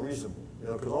be unreasonable,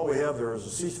 because all we have there is a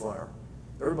ceasefire.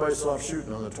 Everybody stopped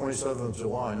shooting on the 27th of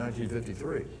July,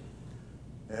 1953.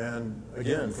 And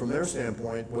again, from their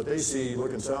standpoint, what they see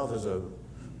looking south is a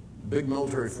big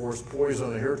military force poised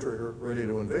on a hair trigger, ready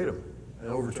to invade them and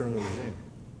overturn the regime.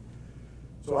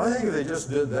 So I think if they just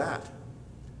did that,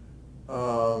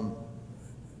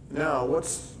 now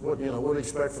what do you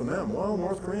expect from them? Well,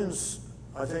 North Koreans,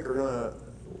 I think the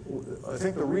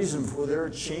reason for their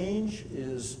change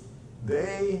is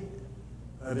they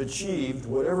have achieved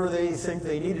whatever they think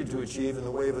they needed to achieve in the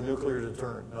way of a nuclear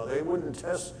deterrent. Now, they don't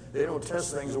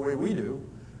test things the way we do.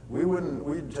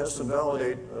 We'd test and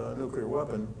validate a nuclear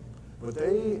weapon, but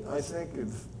they, I think,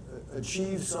 have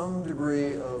achieved some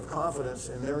degree of confidence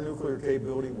in their nuclear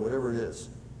capability, whatever it is.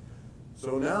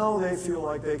 So now they feel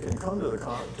like they can come to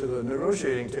the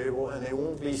negotiating table, and they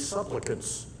won't be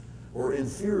supplicants or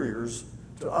inferiors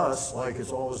to us like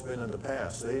it's always been in the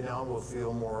past. They now will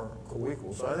feel more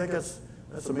co-equal. So I think that's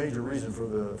a major reason for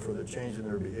the change in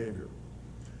their behavior.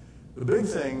 The big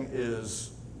thing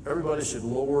is everybody should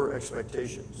lower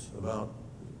expectations about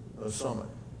a summit.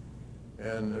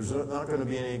 And there's not going to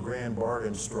be any grand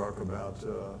bargain struck about,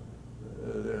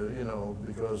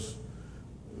 because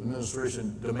the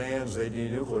administration demands they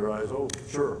denuclearize. Oh,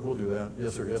 sure, we'll do that.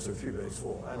 Yes, sir, yes, sir, few days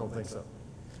full. I don't think so.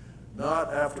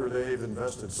 Not after they've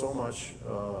invested so much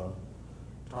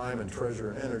time and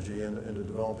treasure and energy into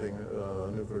developing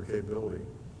nuclear capability.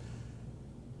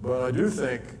 But I do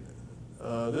think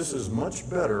this is much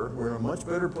better. We're in a much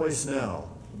better place now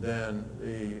than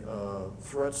the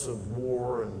threats of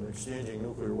war and exchanging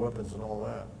nuclear weapons and all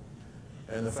that.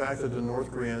 And the fact that the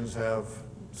North Koreans have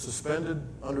suspended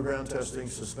underground testing,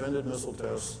 suspended missile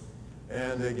tests,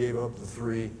 and they gave up the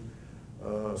 3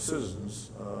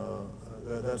 citizens,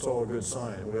 that's all a good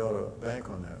sign. We ought to bank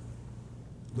on that.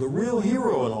 The real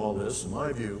hero in all this, in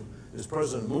my view, is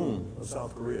President Moon of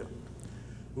South Korea,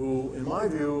 who, in my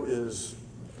view, is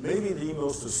maybe the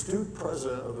most astute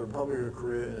president of the Republic of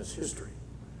Korea in its history.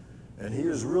 And he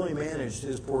has really managed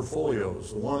his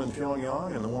portfolios, the one in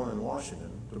Pyongyang and the one in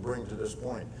Washington, to bring to this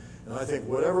point. And I think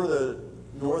whatever the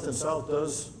North and South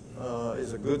does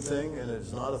is a good thing, and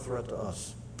it's not a threat to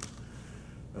us.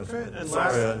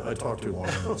 Sorry, I talked too long.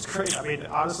 That's great. I mean,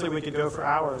 honestly, we could go for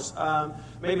hours.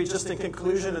 Maybe just in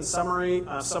conclusion and summary,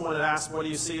 someone had asked, what do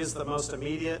you see as the most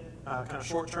immediate kind of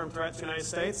short-term threat to the United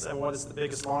States, and what is the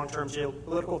biggest long-term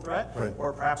geopolitical threat? Right.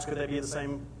 Or perhaps could they be the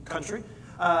same country?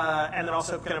 And then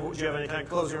also, kind of, do you have any kind of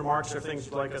closing remarks or things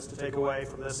you'd like us to take away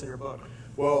from this in your book?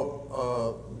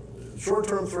 Well,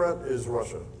 short-term threat is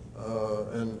Russia.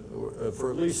 And for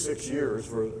at least 6 years,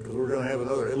 because we're going to have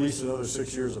at least another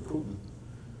 6 years of Putin.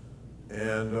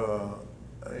 And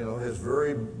you know, has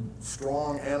very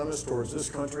strong animus towards this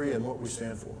country and what we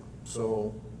stand for.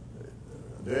 So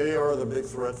they are the big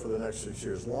threat for the next 6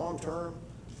 years. Long term,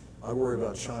 I worry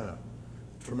about China.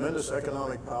 Tremendous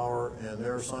economic power and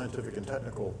their scientific and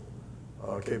technical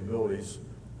capabilities,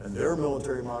 and their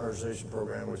military modernization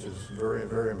program, which is very,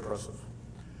 very impressive.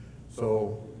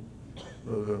 So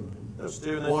those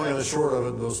two, and long and the short of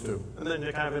it, those two. And then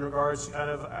kind of in regards, kind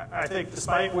of, I think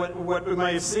despite what it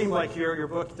might seem like here, your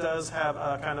book does have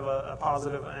kind of a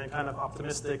positive and kind of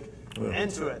optimistic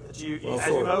end to it. That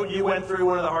you went through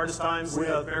one of the hardest times in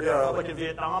the American Republic in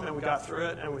Vietnam, and we got through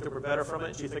it, and we think we're better from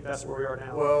it. Do you think that's where we are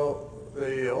now? Well,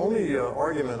 the only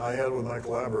argument I had with my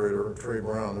collaborator, Trey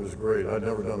Brown, who was great, I'd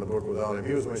never done the book without him.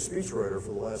 He was my speechwriter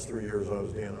for the last 3 years I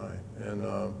was DNI. And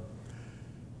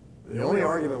the only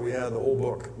argument we had the whole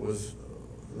book was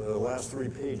the last 3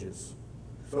 pages.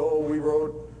 So we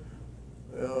wrote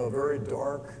a very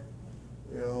dark,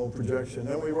 projection.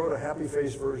 Then we wrote a happy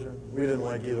face version. We didn't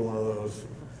like either one of those.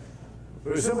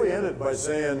 But we simply ended by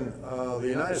saying the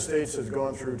United States has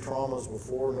gone through traumas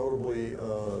before, notably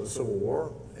the Civil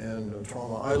War and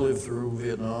trauma I lived through,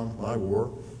 Vietnam, my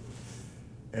war.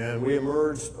 And we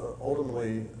emerged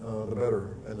ultimately the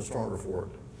better and the stronger for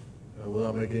it.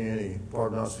 Without making any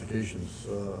prognostications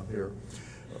here.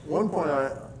 One point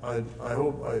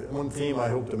one theme I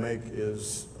hope to make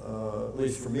is, at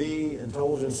least for me,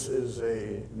 intelligence is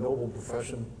a noble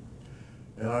profession,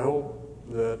 and I hope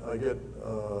that I get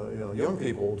young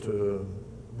people to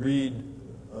read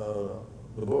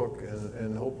the book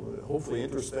and hopefully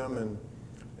interest them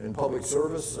in public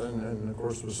service and of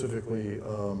course specifically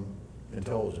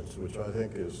intelligence, which I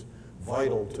think is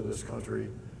vital to this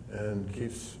country and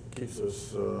keeps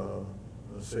us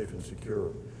safe and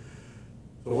secure.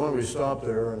 So why don't we stop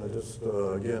there, and I just,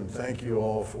 again, thank you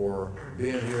all for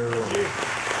being here. Thank you.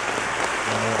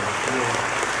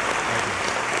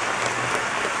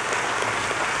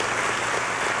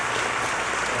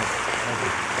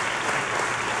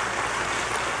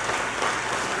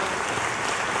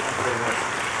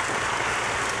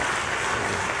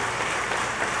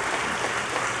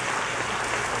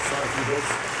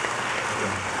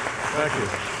 Thank you.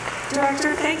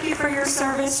 Director, thank you for your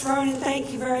service. Ronan,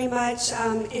 thank you very much.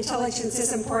 Intelligence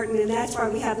is important, and that's why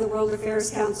we have the World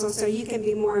Affairs Council, so you can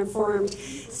be more informed.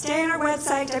 Stay on our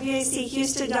website,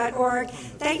 wachouston.org.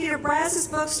 Thank you to Brazos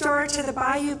Bookstore, to the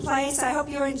Bayou Place. I hope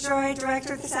you enjoyed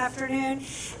Director this afternoon.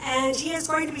 And he is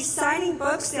going to be signing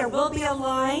books. There will be a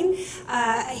line.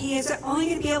 He is only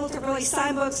going to be able to really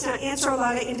sign books, not answer a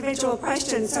lot of individual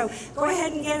questions. So go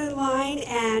ahead and get in line,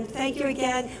 and thank you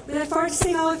again. We look forward to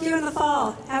seeing all of you in the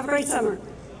fall. Have a great summer.